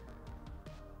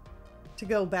to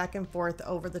go back and forth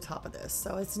over the top of this.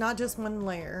 So it's not just one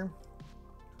layer.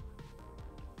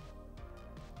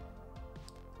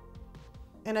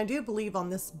 And I do believe on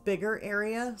this bigger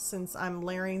area, since I'm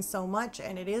layering so much,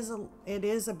 and it is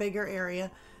a bigger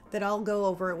area, that I'll go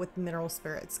over it with mineral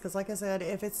spirits. Because like I said,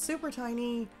 if it's super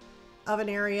tiny of an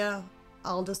area,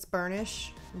 I'll just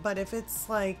burnish. But if it's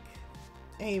like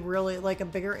a really, like a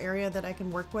bigger area that I can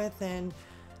work with, and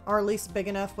or at least big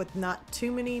enough with not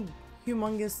too many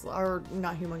humongous, or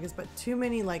not humongous, but too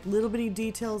many like little bitty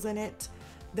details in it,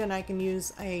 then I can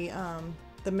use a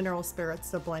the mineral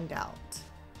spirits to blend out.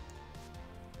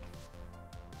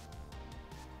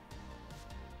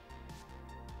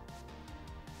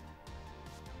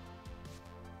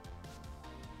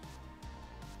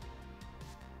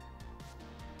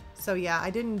 So yeah, I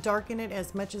didn't darken it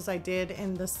as much as I did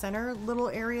in the center little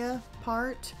area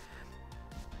part.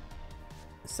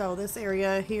 So this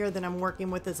area here that I'm working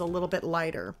with is a little bit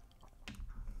lighter.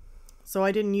 So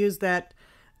I didn't use that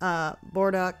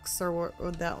Bordeaux or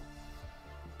that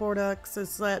Bordeaux.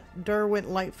 It's that Derwent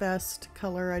Lightfast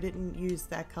color. I didn't use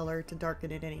that color to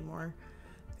darken it anymore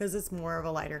because it's more of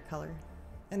a lighter color.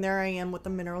 And there I am with the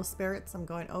mineral spirits. I'm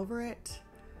going over it.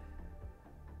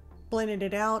 blended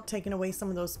it out, taking away some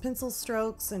of those pencil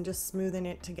strokes and just smoothing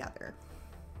it together.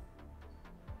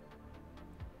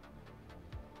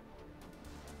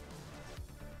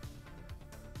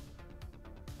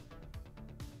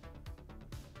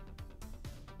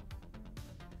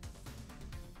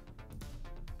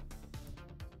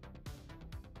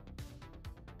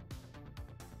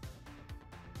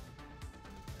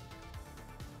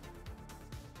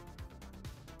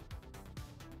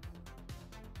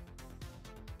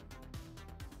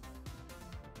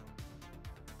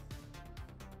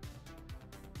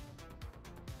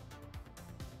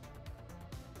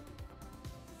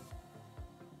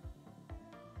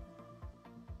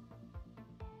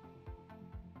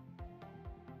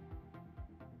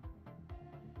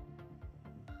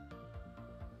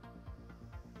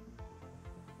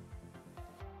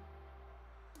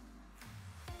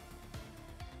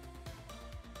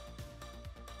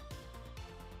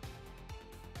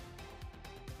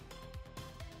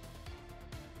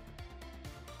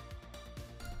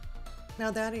 Now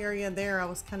that area there, I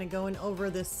was kind of going over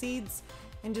the seeds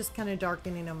and just kind of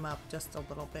darkening them up just a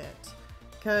little bit,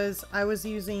 because I was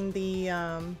using the,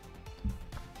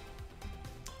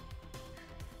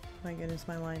 my goodness,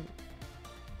 my line.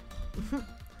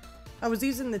 I was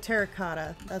using the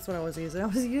terracotta. That's what I was using. I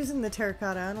was using the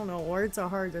terracotta. I don't know, words are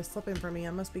hard. They're slipping for me. I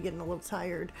must be getting a little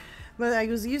tired. But I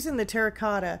was using the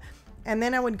terracotta, and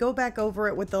then I would go back over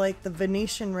it with the, like, the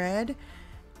Venetian red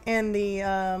and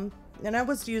the, and I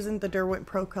was using the Derwent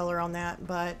Pro Color on that,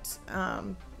 but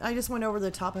I just went over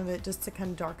the top of it just to kind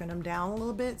of darken them down a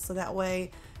little bit, so that way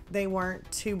they weren't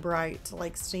too bright,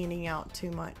 like standing out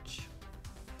too much.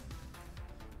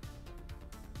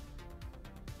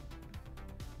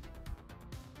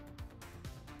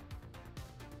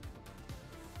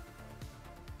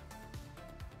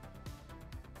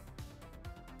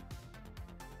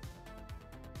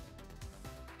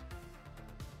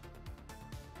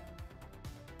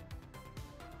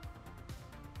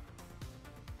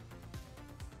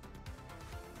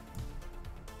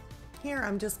 Here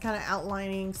I'm just kind of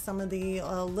outlining some of the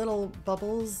little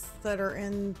bubbles that are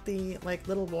in the, like,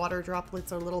 little water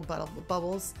droplets or little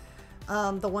bubbles.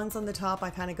 The ones on the top, I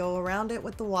kind of go around it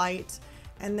with the white,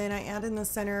 and then I add in the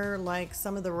center like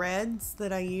some of the reds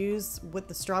that I use with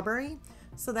the strawberry,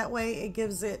 so that way it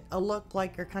gives it a look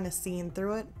like you're kind of seeing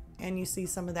through it, and you see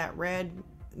some of that red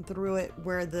through it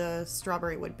where the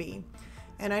strawberry would be.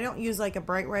 And I don't use like a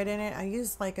bright red in it. I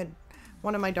use like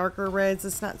one of my darker reds.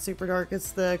 It's not super dark.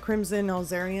 It's the Crimson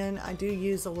Alzarian. I do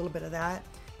use a little bit of that.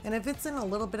 And if it's in a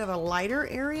little bit of a lighter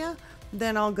area,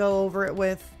 then I'll go over it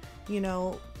with, you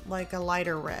know, like a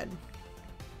lighter red.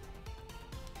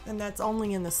 And that's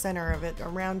only in the center of it.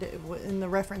 Around it, in the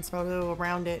reference photo,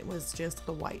 around it was just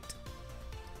the white.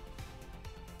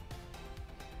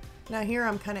 Now here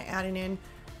I'm kind of adding in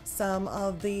some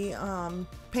of the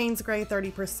Payne's Gray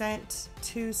 30%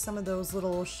 to some of those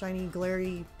little shiny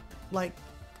glary, like,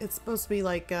 it's supposed to be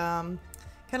like kind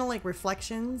of like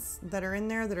reflections that are in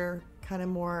there that are kind of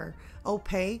more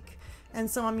opaque, and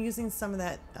so I'm using some of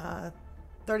that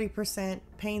 30%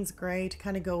 Payne's Gray to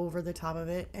kind of go over the top of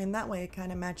it, and that way it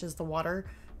kind of matches the water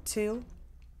too.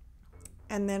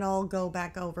 And then I'll go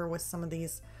back over with some of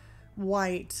these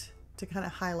white to kind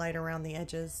of highlight around the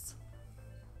edges.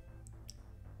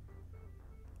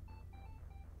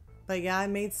 But yeah, I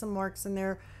made some marks in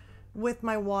there with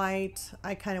my white.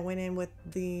 I kind of went in with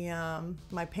the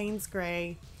my Payne's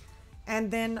Gray, and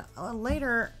then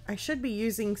later I should be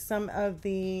using some of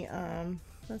the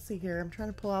let's see here, I'm trying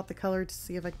to pull out the color to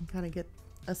see if I can kind of get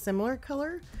a similar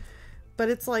color, but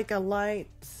it's like a light,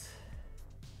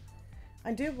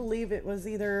 I do believe it was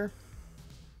either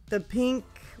the pink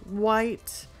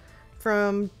white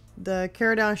from the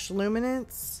Caradosh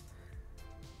Luminance,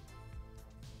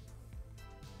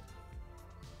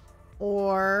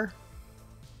 or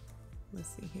let's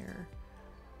see here.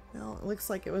 Well, it looks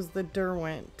like it was the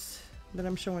Derwent that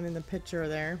I'm showing in the picture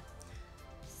there.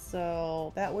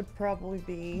 So that would probably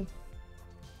be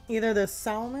either the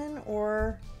salmon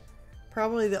or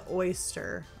probably the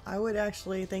oyster. I would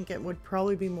actually think it would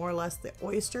probably be more or less the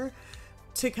oyster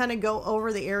to kind of go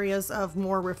over the areas of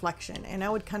more reflection. And I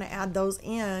would kind of add those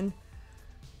in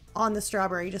on the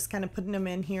strawberry, just kind of putting them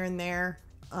in here and there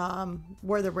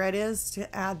where the red is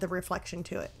to add the reflection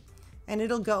to it. And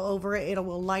it'll go over it, it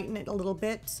will lighten it a little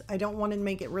bit. I don't want to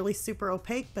make it really super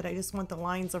opaque, but I just want the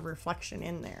lines of reflection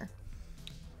in there.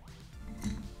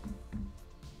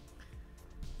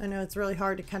 I know it's really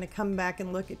hard to kind of come back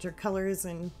and look at your colors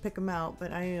and pick them out,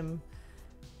 but I am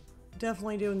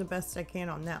definitely doing the best I can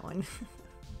on that one.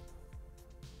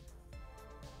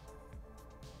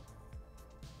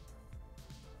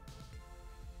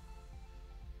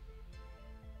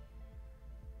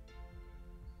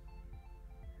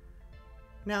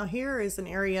 Now here is an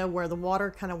area where the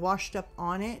water kind of washed up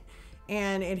on it,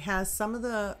 and it has some of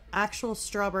the actual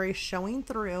strawberry showing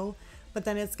through, but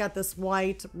then it's got this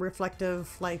white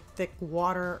reflective like thick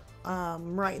water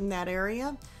right in that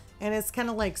area, and it's kind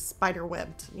of like spider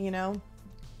webbed, you know.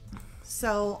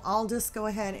 So I'll just go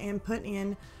ahead and put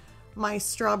in my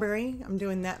strawberry. I'm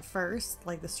doing that first,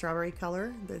 like the strawberry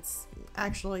color that's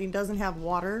actually doesn't have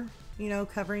water, you know,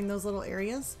 covering those little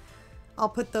areas. I'll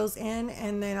put those in,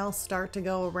 and then I'll start to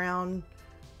go around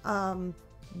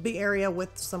the area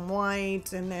with some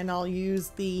white, and then I'll use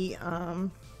the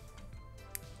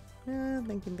the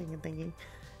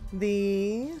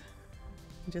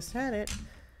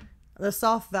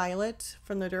soft violet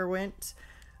from the Derwent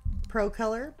Pro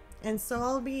Color. And so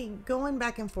I'll be going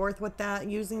back and forth with that,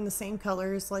 using the same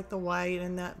colors like the white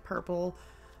and that purple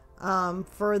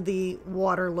for the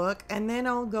water look, and then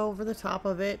I'll go over the top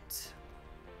of it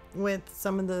with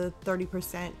some of the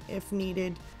 30% if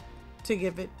needed to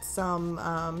give it some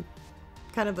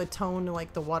kind of a tone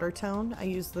like the water tone. I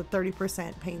use the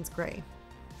 30% Payne's Gray.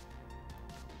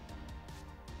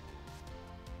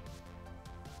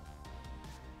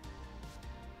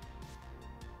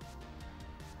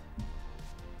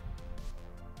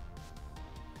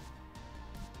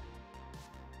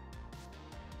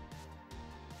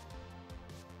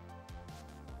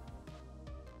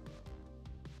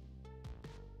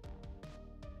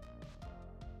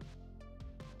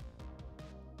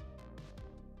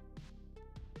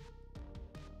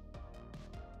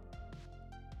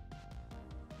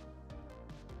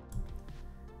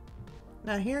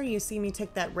 Now here you see me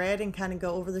take that red and kind of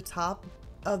go over the top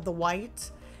of the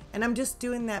white, and I'm just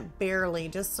doing that barely,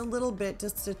 just a little bit,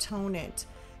 just to tone it.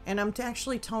 And I'm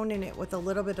actually toning it with a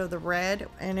little bit of the red,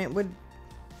 and it would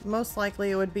most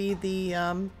likely it would be the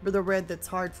red that's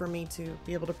hard for me to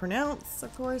be able to pronounce,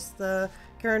 of course, the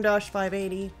Caran d'Ache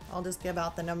 580. I'll just give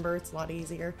out the number, it's a lot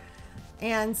easier.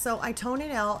 And so I tone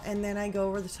it out, and then I go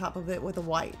over the top of it with a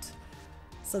white,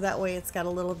 so that way it's got a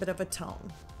little bit of a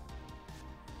tone.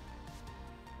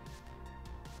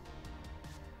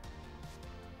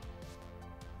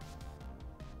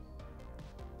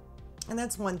 And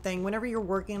that's one thing, whenever you're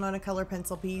working on a color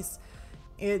pencil piece,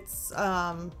 it's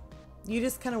you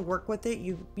just kind of work with it.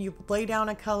 You lay down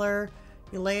a color,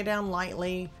 you lay it down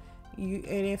lightly, and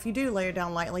if you do lay it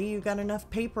down lightly, you've got enough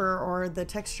paper or the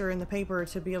texture in the paper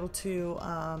to be able to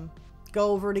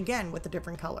go over it again with a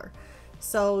different color.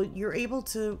 So you're able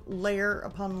to layer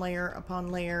upon layer upon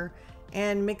layer,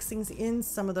 and mixing in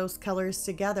some of those colors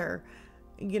together.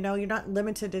 You know, you're not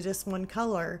limited to just one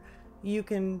color. You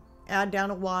can add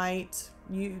down a white,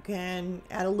 you can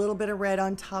add a little bit of red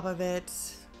on top of it,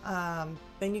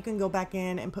 then you can go back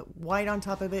in and put white on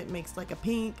top of it, makes like a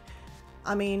pink.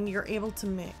 I mean, you're able to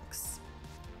mix,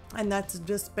 and that's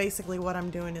just basically what I'm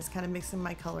doing, is kind of mixing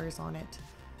my colors on it,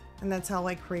 and that's how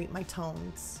I create my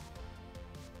tones.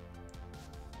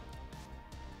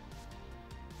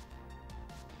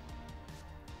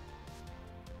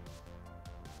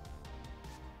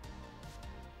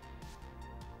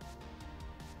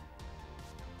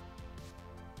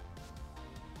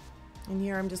 And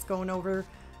here I'm just going over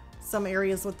some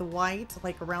areas with the white,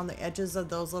 like around the edges of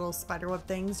those little spiderweb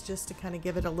things, just to kind of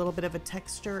give it a little bit of a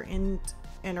texture in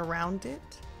and around it.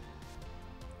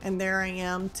 And there I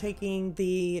am taking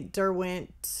the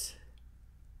Derwent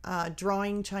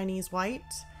Drawing Chinese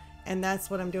White, and that's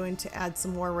what I'm doing to add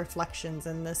some more reflections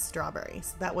in this strawberry.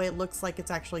 So that way it looks like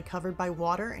it's actually covered by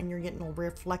water, and you're getting a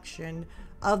reflection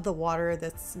of the water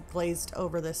that's glazed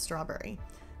over this strawberry.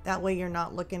 That way you're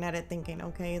not looking at it thinking,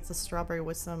 okay, it's a strawberry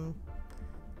with some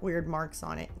weird marks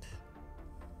on it.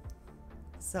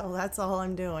 So that's all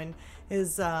I'm doing,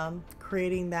 is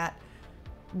creating that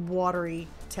watery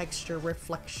texture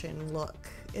reflection look,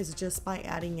 is just by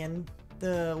adding in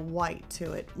the white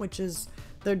to it, which is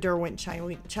the Derwent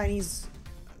Chinese,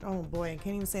 oh boy, I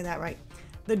can't even say that right.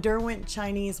 The Derwent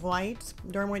Chinese White,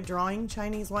 Derwent Drawing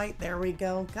Chinese White. There we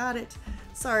go. Got it.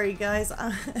 Sorry, guys.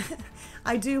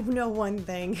 I do know one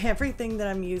thing. Everything that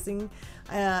I'm using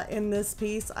in this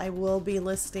piece, I will be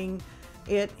listing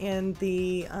it in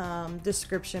the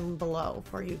description below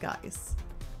for you guys.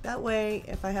 That way,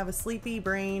 if I have a sleepy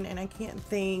brain and I can't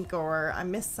think, or I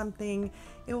missed something,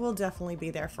 it will definitely be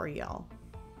there for y'all.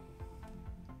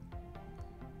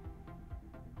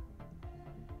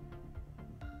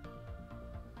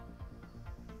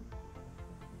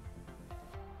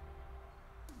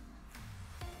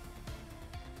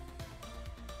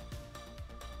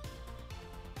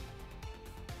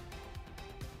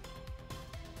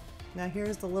 Now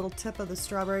here's the little tip of the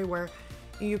strawberry where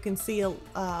you can see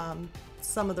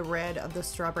some of the red of the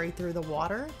strawberry through the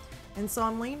water. And so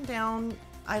I'm laying down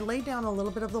I laid down a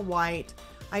little bit of the white.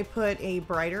 I put a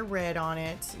brighter red on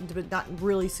it, but not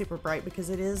really super bright because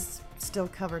it is still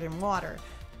covered in water,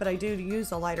 but I do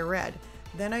use a lighter red.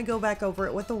 Then I go back over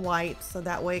it with the white, so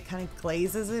that way it kind of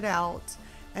glazes it out.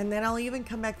 And then I'll even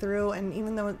come back through, and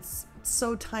even though it's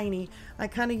so tiny, I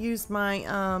kind of use my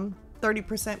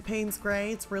 30% Payne's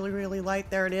Gray. It's really, really light.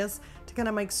 There it is, to kind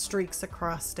of make streaks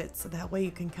across it. So that way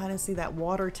you can kind of see that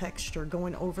water texture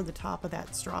going over the top of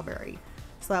that strawberry.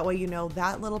 So that way you know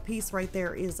that little piece right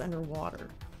there is underwater.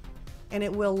 And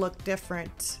it will look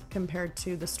different compared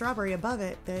to the strawberry above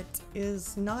it that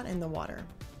is not in the water.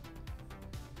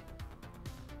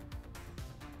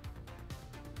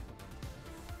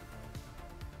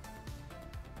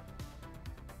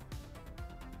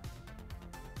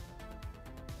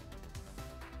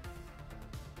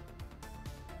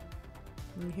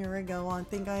 And here I go. I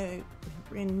think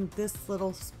in this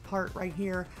little part right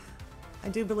here, I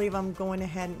do believe I'm going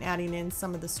ahead and adding in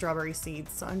some of the strawberry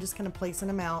seeds. So I'm just kind of placing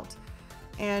them out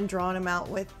and drawing them out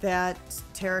with that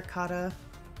terracotta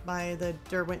by the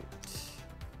Derwent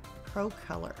Pro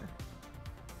Color.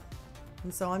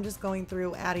 And so I'm just going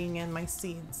through adding in my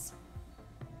seeds.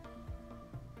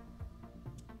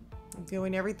 I'm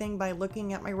doing everything by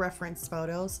looking at my reference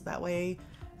photos, so that way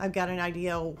I've got an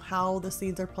idea of how the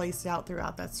seeds are placed out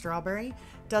throughout that strawberry.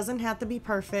 Doesn't have to be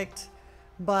perfect,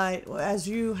 but as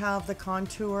you have the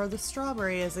contour of the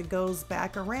strawberry as it goes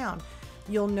back around,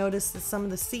 you'll notice that some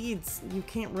of the seeds, you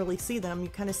can't really see them. You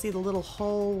kind of see the little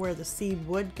hole where the seed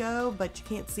would go, but you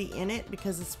can't see in it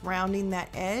because it's rounding that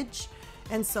edge.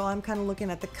 And so I'm kind of looking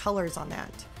at the colors on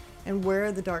that and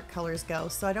where the dark colors go.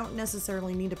 So I don't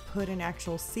necessarily need to put an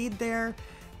actual seed there,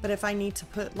 but if I need to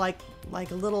put like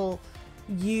a little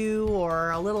U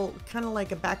or a little kind of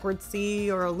like a backward C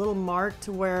or a little mark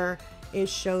to where it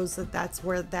shows that that's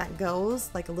where that goes,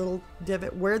 like a little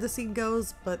divot where the seed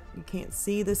goes, but you can't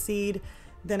see the seed,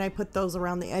 then I put those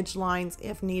around the edge lines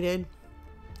if needed.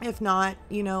 If not,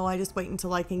 you know, I just wait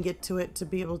until I can get to it to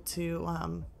be able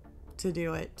to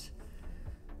do it.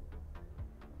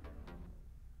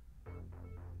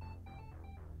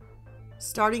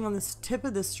 Starting on this tip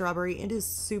of the strawberry, it is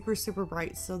super, super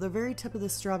bright. So the very tip of the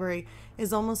strawberry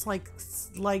is almost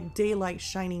like daylight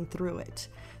shining through it.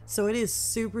 So it is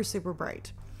super, super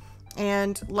bright.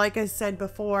 And like I said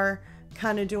before,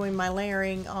 kind of doing my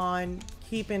layering on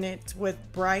keeping it with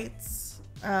brights.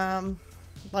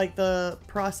 Like the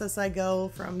process I go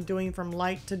from doing from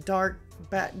light to dark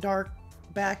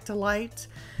back to light.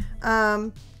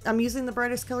 I'm using the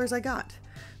brightest colors I got.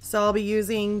 So I'll be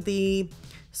using the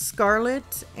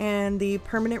scarlet and the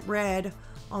permanent red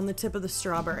on the tip of the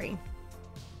strawberry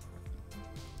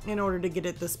in order to get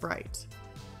it this bright.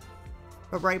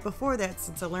 But right before that,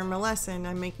 since I learned my lesson,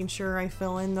 I'm making sure I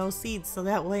fill in those seeds so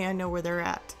that way I know where they're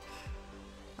at.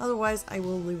 Otherwise, I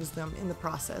will lose them in the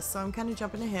process. So I'm kind of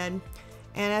jumping ahead.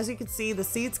 And as you can see, the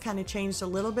seeds kind of changed a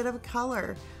little bit of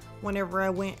color whenever I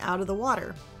went out of the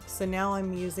water. So now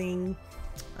I'm using,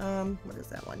 what is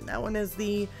that one? That one is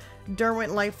the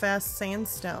Derwent Lightfast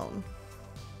Sandstone.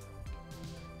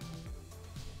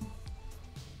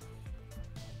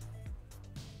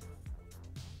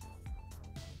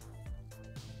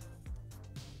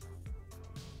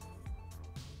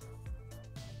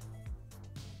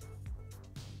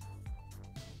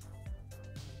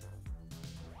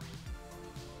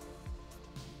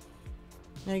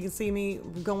 Now you can see me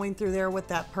going through there with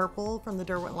that purple from the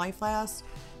Derwent Lightfast,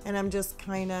 and I'm just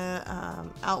kind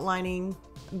of outlining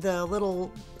the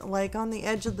little, like on the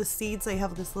edge of the seeds, they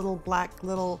have this little black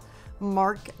little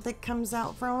mark that comes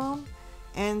out from them.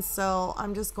 And so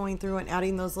I'm just going through and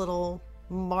adding those little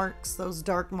marks, those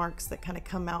dark marks that kind of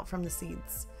come out from the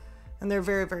seeds. And they're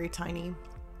very, very tiny.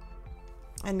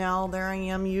 And now there I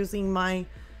am using my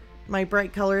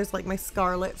bright colors, like my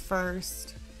scarlet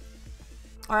first.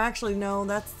 Or actually, no,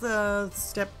 that's the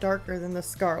step darker than the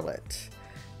scarlet.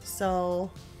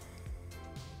 So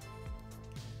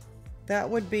that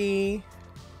would be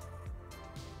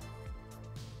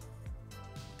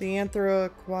the Anthra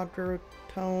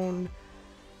Quadrotone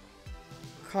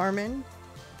Carmine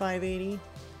 580.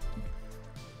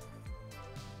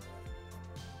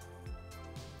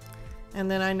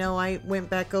 And then I know I went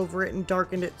back over it and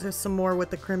darkened it just some more with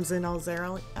the Crimson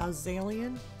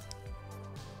Azalea.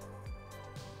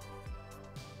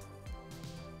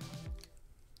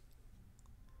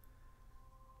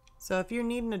 So if you're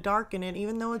needing to darken it,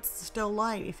 even though it's still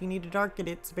light, if you need to darken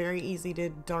it, it's very easy to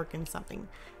darken something.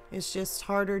 It's just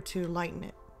harder to lighten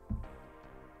it.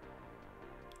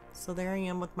 So there I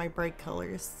am with my bright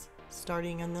colors,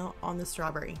 starting on the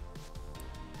strawberry.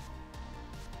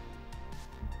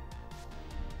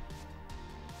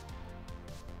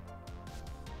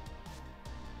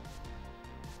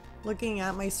 Looking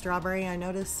at my strawberry, I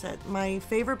noticed that my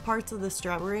favorite parts of the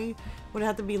strawberry would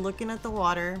have to be looking at the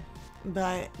water,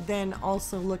 but then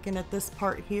also looking at this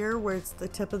part here where it's the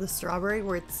tip of the strawberry,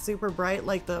 where it's super bright,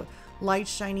 like the light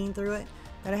shining through it.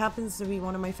 That happens to be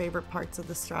one of my favorite parts of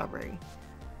the strawberry.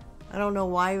 I don't know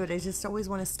why, but I just always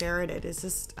want to stare at it. It's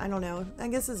just, I don't know. I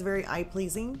guess it's very eye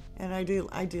pleasing, and I do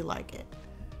like it.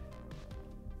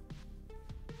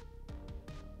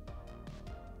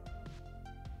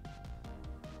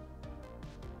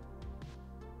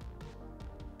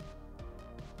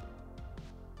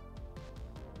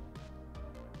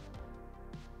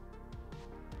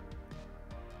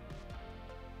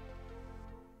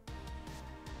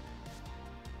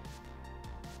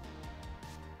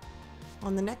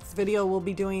 On the next video, we'll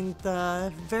be doing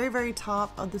the very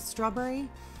top of the strawberry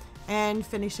and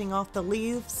finishing off the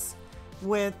leaves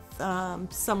with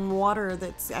some water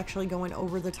that's actually going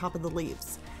over the top of the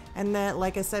leaves. And that,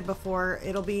 like I said before,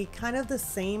 it'll be kind of the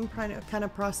same kind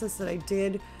of process that I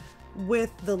did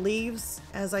with the leaves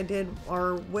as I did,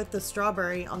 or with the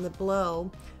strawberry on the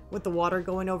blow, with the water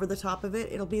going over the top of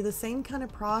it. It'll be the same kind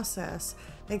of process,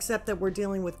 except that we're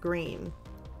dealing with green.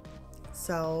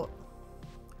 So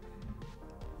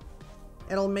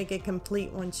it'll make it complete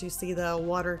once you see the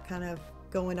water kind of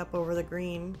going up over the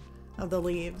green of the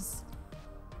leaves.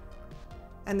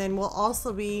 And then we'll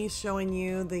also be showing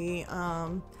you the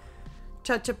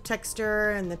touch-up texture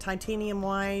and the titanium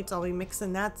white. I'll be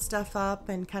mixing that stuff up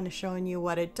and kind of showing you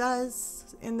what it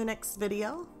does in the next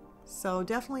video. So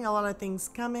definitely a lot of things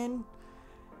coming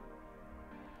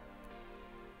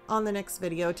on the next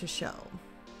video to show.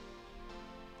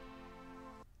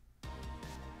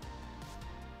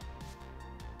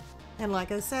 And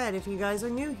like I said, if you guys are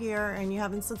new here and you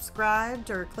haven't subscribed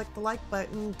or clicked the like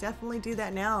button, definitely do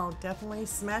that now. Definitely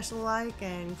smash the like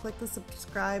and click the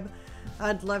subscribe.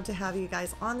 I'd love to have you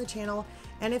guys on the channel.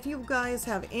 And if you guys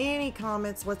have any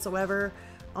comments whatsoever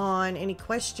on any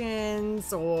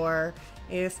questions, or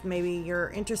if maybe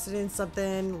you're interested in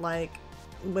something like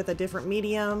with a different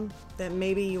medium that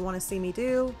maybe you want to see me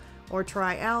do or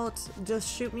try out,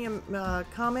 just shoot me a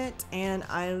comment, and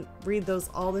I read those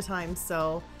all the time.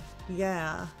 So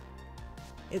yeah,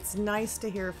 it's nice to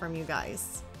hear from you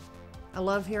guys. I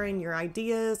love hearing your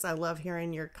ideas. I love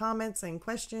hearing your comments and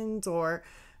questions, or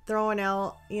throwing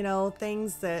out, you know,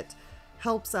 things that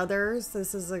helps others.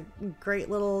 This is a great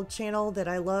little channel that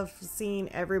I love seeing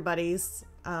everybody's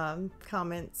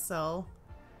comments. So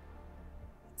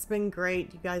it's been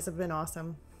great. You guys have been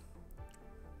awesome.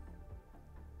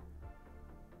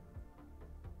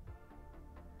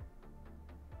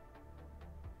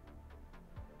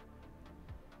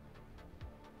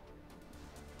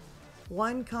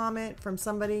 One comment from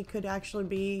somebody could actually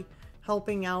be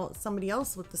helping out somebody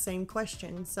else with the same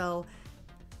question. So,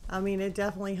 I mean, it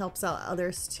definitely helps out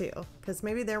others too, because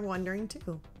maybe they're wondering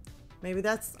too. Maybe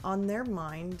that's on their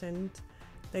mind and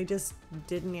they just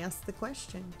didn't ask the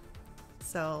question.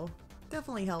 So,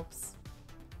 definitely helps.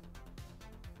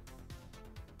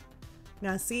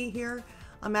 Now see here,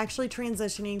 I'm actually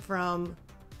transitioning from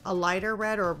a lighter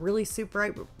red or a really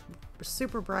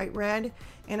super bright red,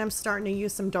 and I'm starting to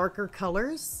use some darker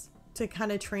colors to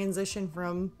kind of transition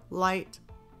from light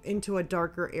into a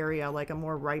darker area, like a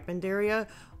more ripened area,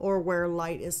 or where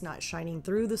light is not shining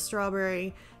through the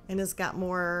strawberry and has got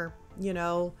more, you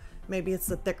know, maybe it's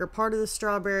the thicker part of the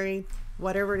strawberry.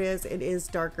 Whatever it is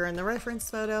darker in the reference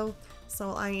photo.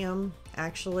 So I am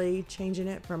actually changing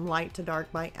it from light to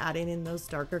dark by adding in those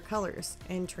darker colors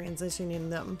and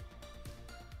transitioning them.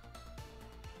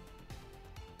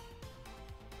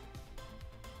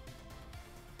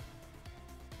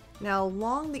 Now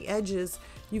along the edges,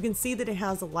 you can see that it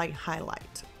has a light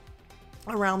highlight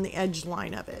around the edge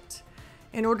line of it.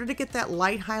 In order to get that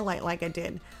light highlight like I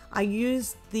did, I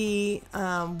used the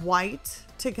white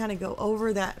to kind of go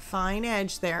over that fine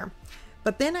edge there.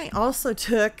 But then I also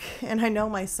took, and I know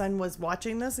my son was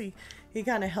watching this, he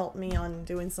kind of helped me on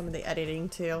doing some of the editing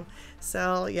too.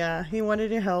 So yeah, he wanted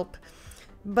to help.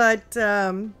 But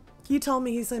he told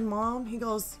me, he said, Mom, he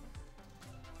goes,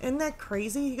 isn't that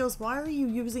crazy? He goes, why are you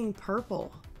using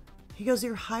purple? He goes,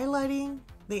 you're highlighting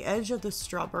the edge of the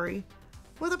strawberry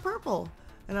with a purple.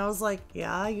 And I was like,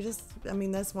 yeah, I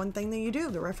mean, that's one thing that you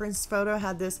do. The reference photo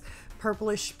had this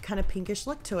purplish kind of pinkish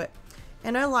look to it.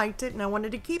 And I liked it and I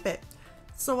wanted to keep it.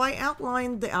 So I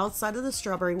outlined the outside of the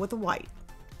strawberry with a white.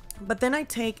 But then I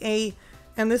take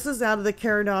and this is out of the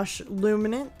Caradosh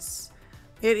Luminance.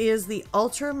 It is the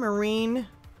ultramarine.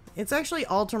 It's actually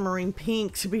ultramarine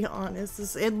pink, to be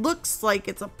honest. It looks like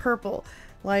it's a purple.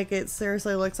 Like, it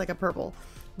seriously looks like a purple.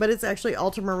 But it's actually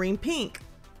ultramarine pink.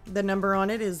 The number on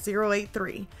it is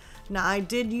 083. Now, I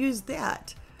did use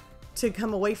that to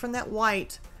come away from that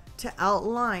white to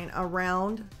outline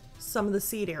around some of the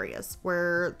seed areas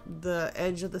where the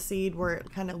edge of the seed, where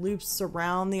it kind of loops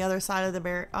around the other side of the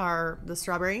berry or the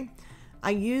strawberry. I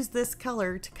used this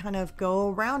color to kind of go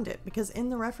around it because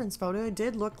in the reference photo it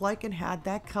did look like it had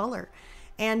that color,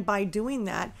 and by doing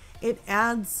that it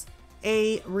adds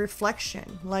a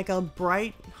reflection, like a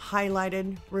bright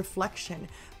highlighted reflection,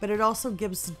 but it also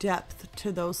gives depth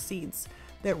to those seeds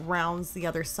that rounds the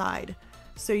other side.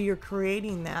 So you're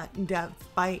creating that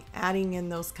depth by adding in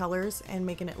those colors and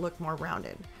making it look more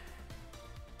rounded.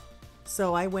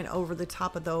 So I went over the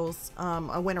top of those.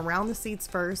 I went around the seeds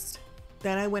first,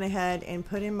 then I went ahead and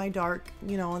put in my dark,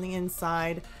 you know, on the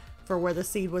inside for where the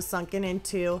seed was sunken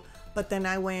into. But then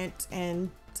I went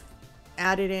and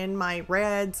added in my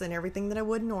reds and everything that I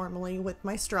would normally with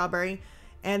my strawberry,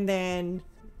 and then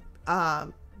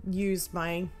used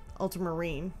my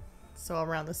ultramarine, so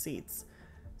around the seeds.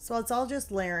 So it's all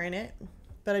just layering it,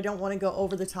 but I don't want to go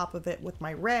over the top of it with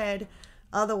my red,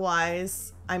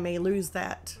 otherwise I may lose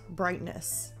that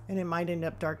brightness and it might end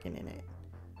up darkening it.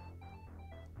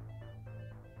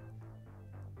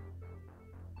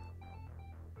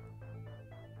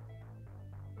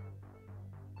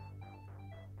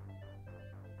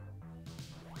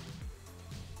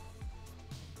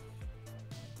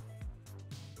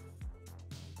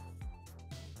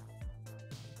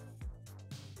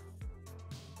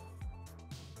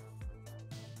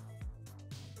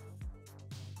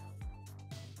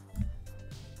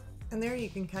 And there you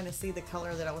can kind of see the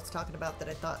color that I was talking about,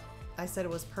 that I said it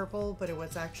was purple, but it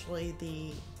was actually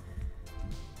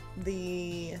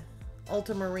the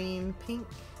ultramarine pink.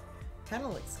 Kind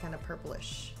of looks kind of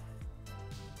purplish.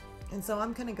 And so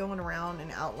I'm kind of going around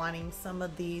and outlining some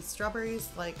of the strawberries,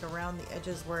 like around the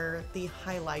edges where the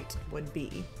highlight would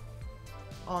be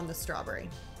on the strawberry.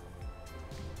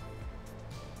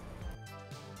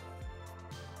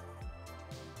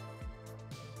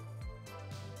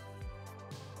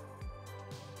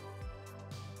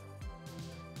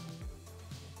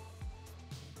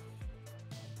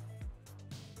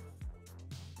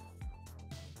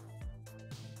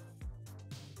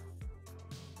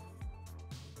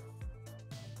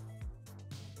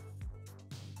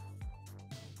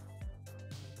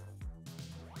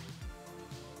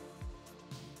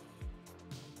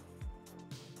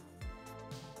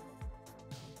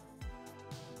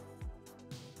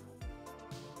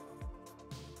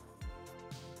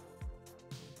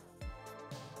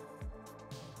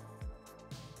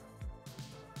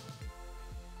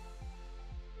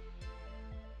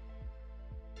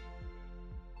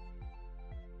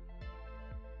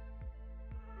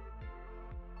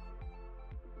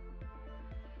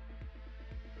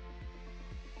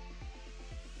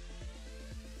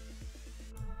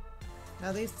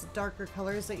 Now these darker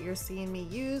colors that you're seeing me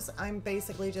use, I'm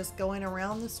basically just going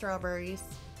around the strawberries,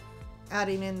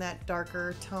 adding in that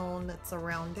darker tone that's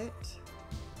around it.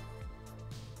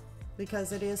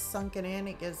 Because it is sunken in,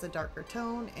 it gives a darker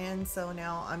tone, and so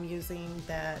now I'm using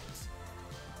that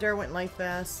Derwent Life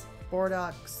Vest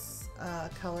Bordeaux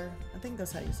color. I think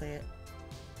that's how you say it.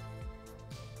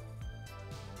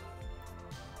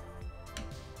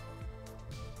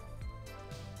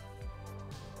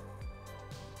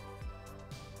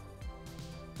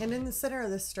 And in the center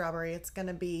of this strawberry, it's going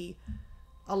to be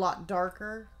a lot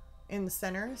darker in the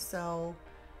center, so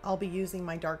I'll be using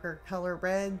my darker color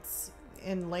reds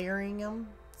in layering them.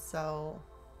 So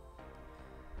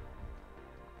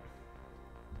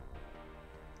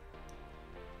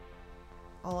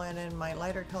I'll add in my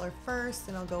lighter color first,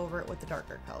 and I'll go over it with the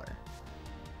darker color.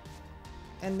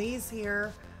 And these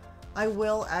here, I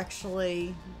will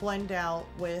actually blend out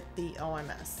with the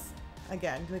OMS.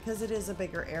 Again, because it is a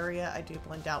bigger area, I do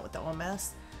blend out with the OMS.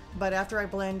 But after I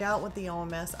blend out with the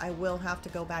OMS, I will have to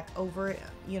go back over it,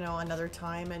 you know, another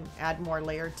time and add more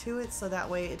layer to it, so that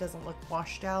way it doesn't look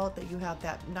washed out, that you have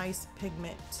that nice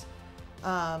pigment,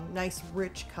 nice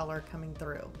rich color coming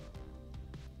through.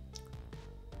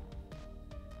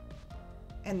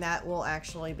 And that will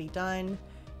actually be done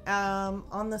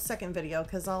on the second video,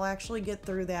 because I'll actually get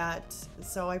through that,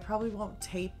 so I probably won't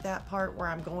tape that part where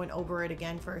I'm going over it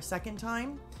again for a second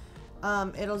time.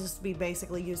 It'll just be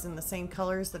basically using the same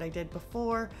colors that I did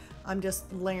before. I'm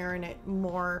just layering it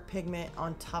more pigment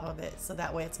on top of it, so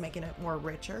that way it's making it more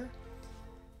richer,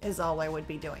 is all I would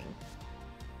be doing.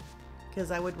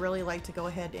 Because I would really like to go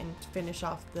ahead and finish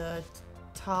off the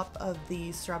top of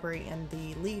the strawberry and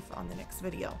the leaf on the next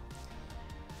video,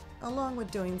 along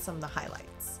with doing some of the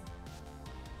highlights.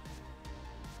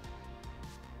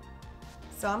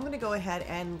 So I'm going to go ahead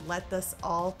and let this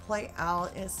all play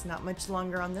out. It's not much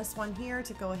longer on this one here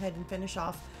to go ahead and finish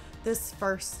off this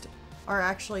first or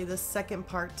actually the second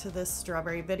part to this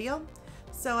strawberry video.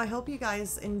 So I hope you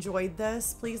guys enjoyed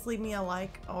this. Please leave me a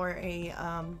like or a,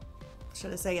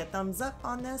 should I say a thumbs up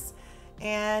on this.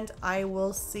 And I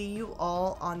will see you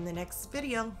all on the next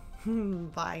video.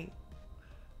 Bye.